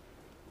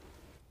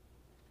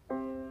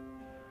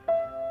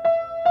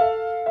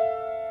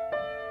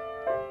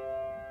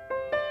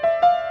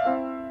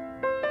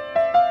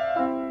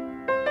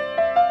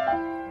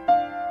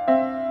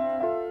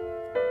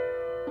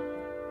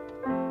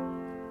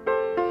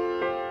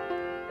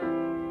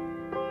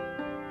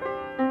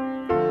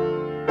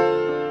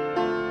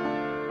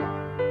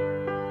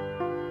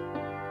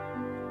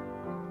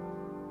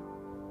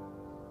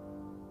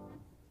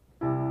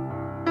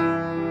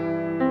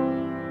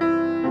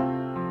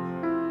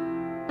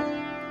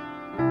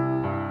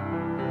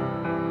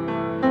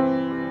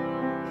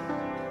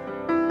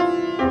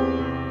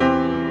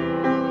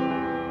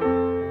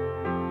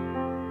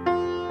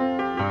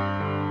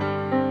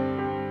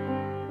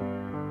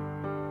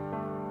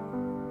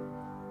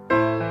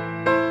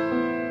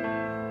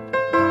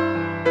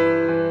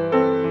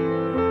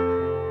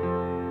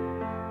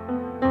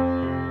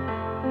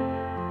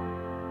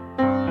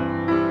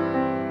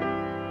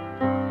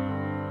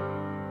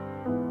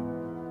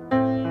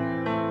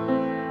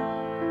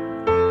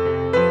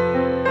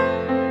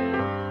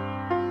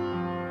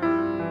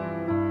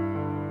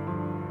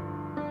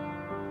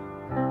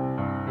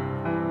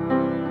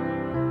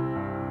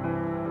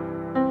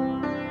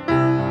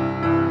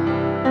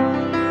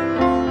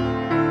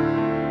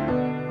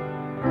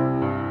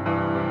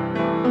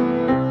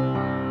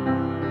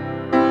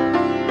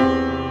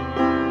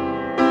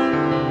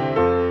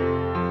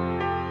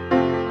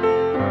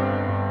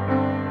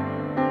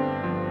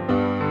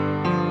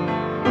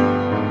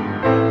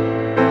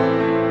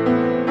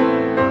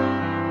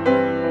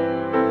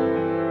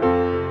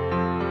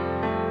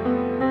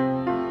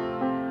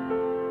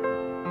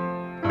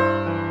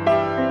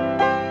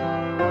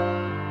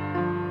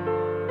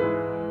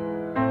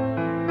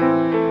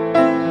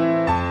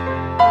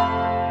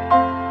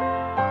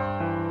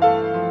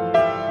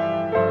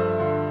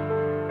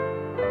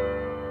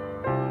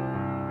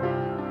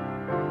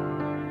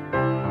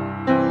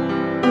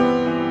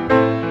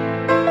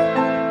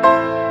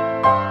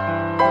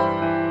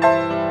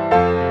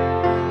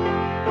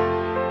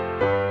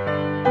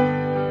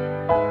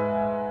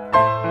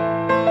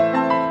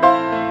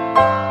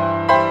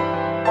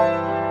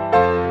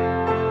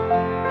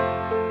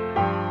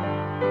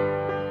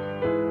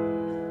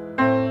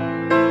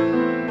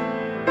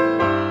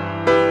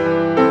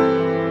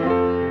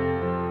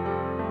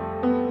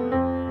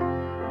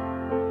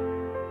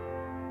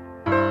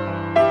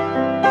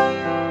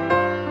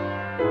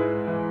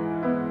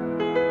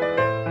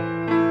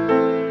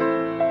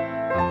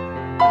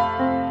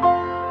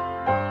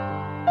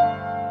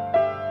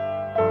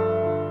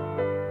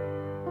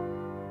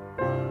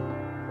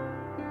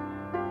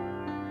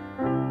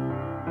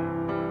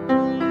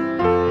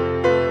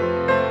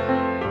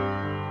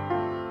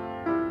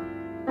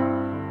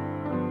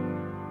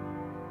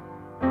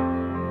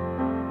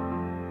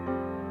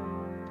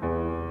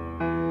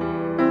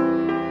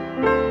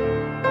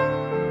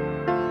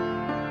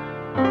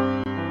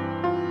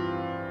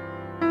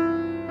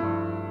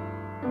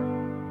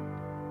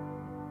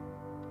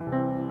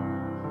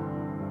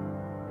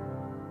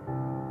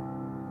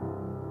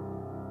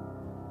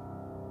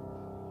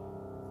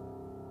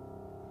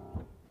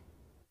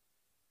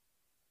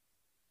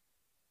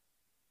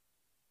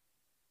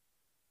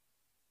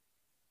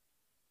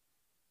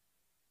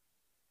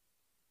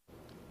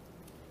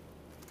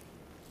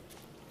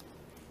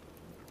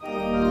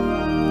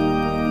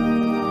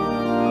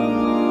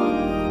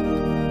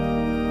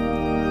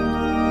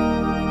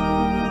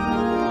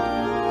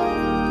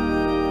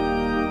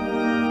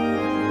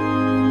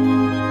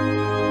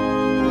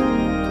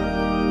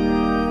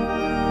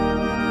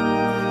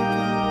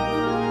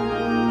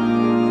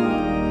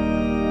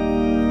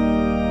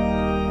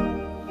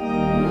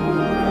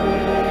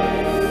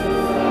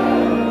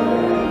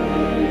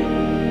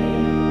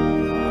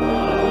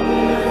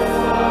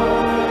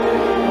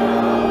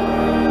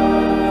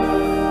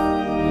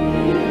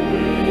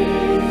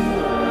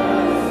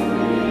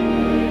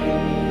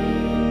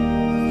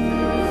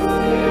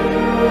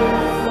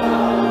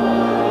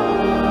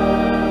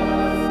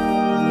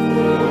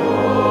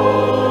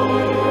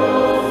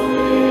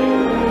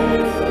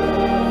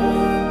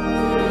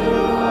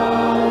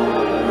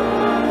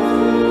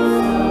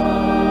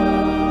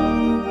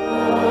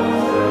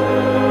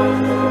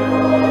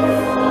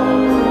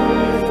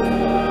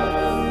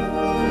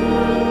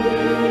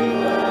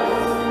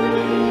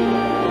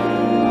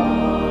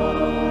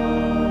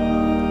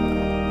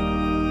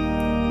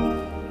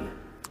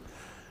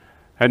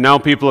 And now,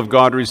 people of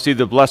God, receive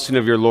the blessing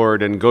of your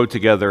Lord and go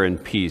together in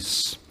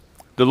peace.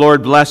 The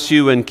Lord bless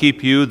you and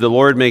keep you. The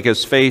Lord make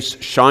his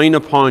face shine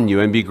upon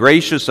you and be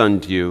gracious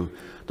unto you.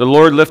 The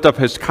Lord lift up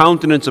his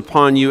countenance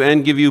upon you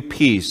and give you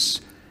peace.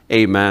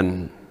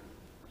 Amen.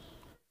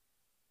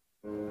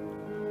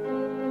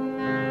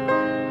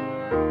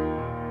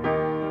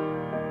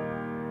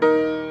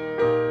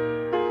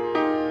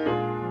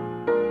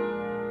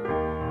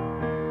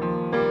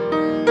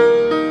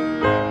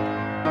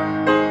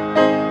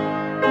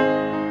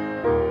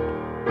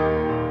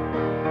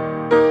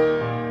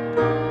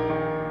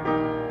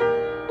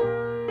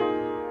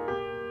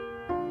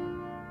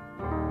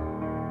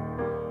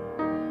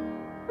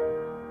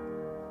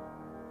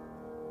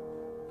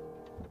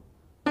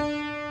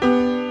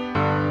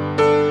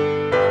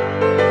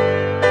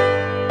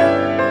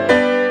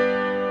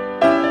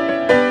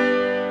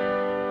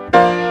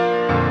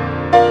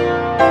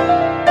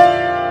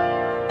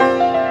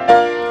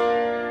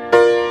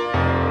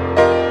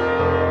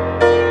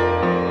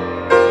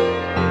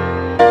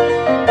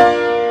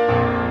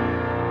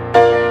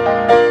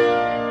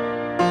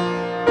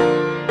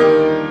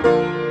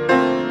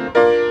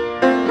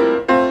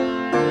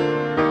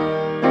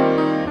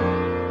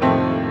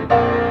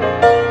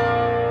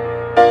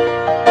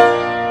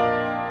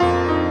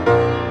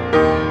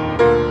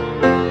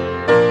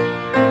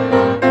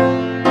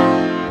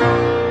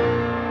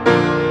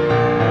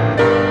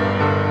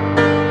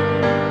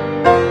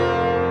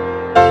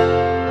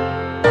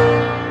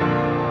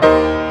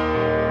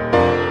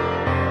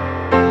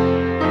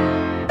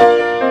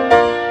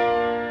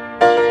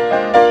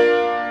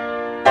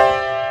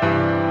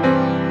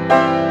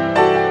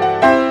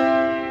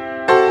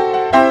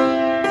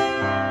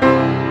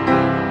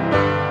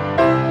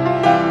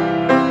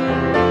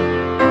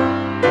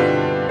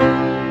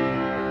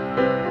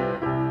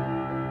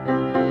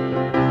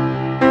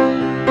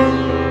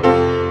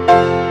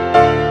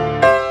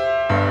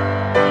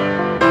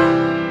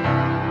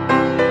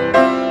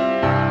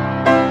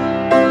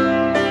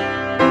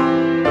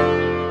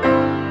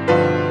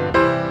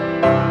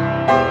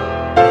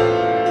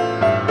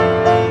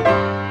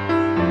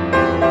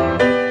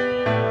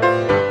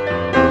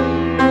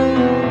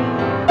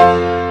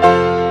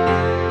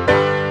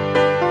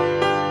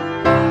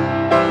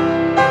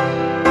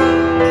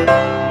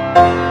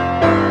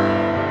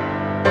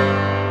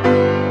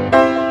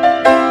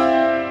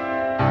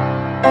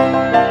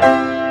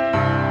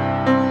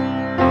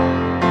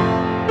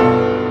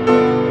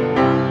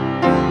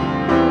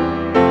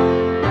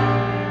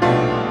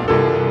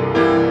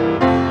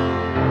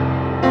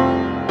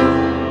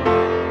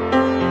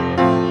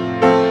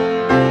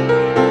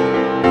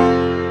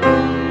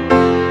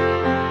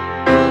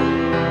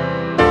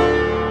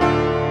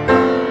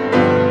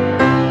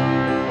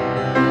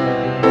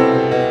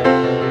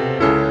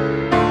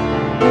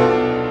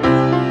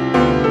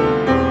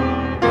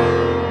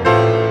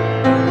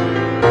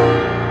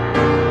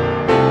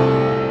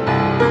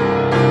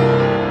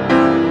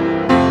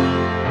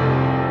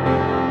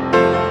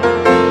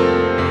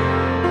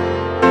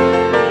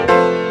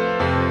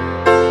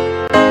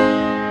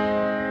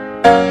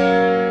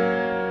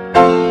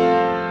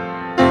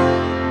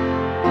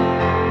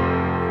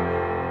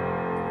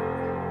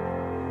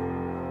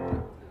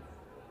 Amen.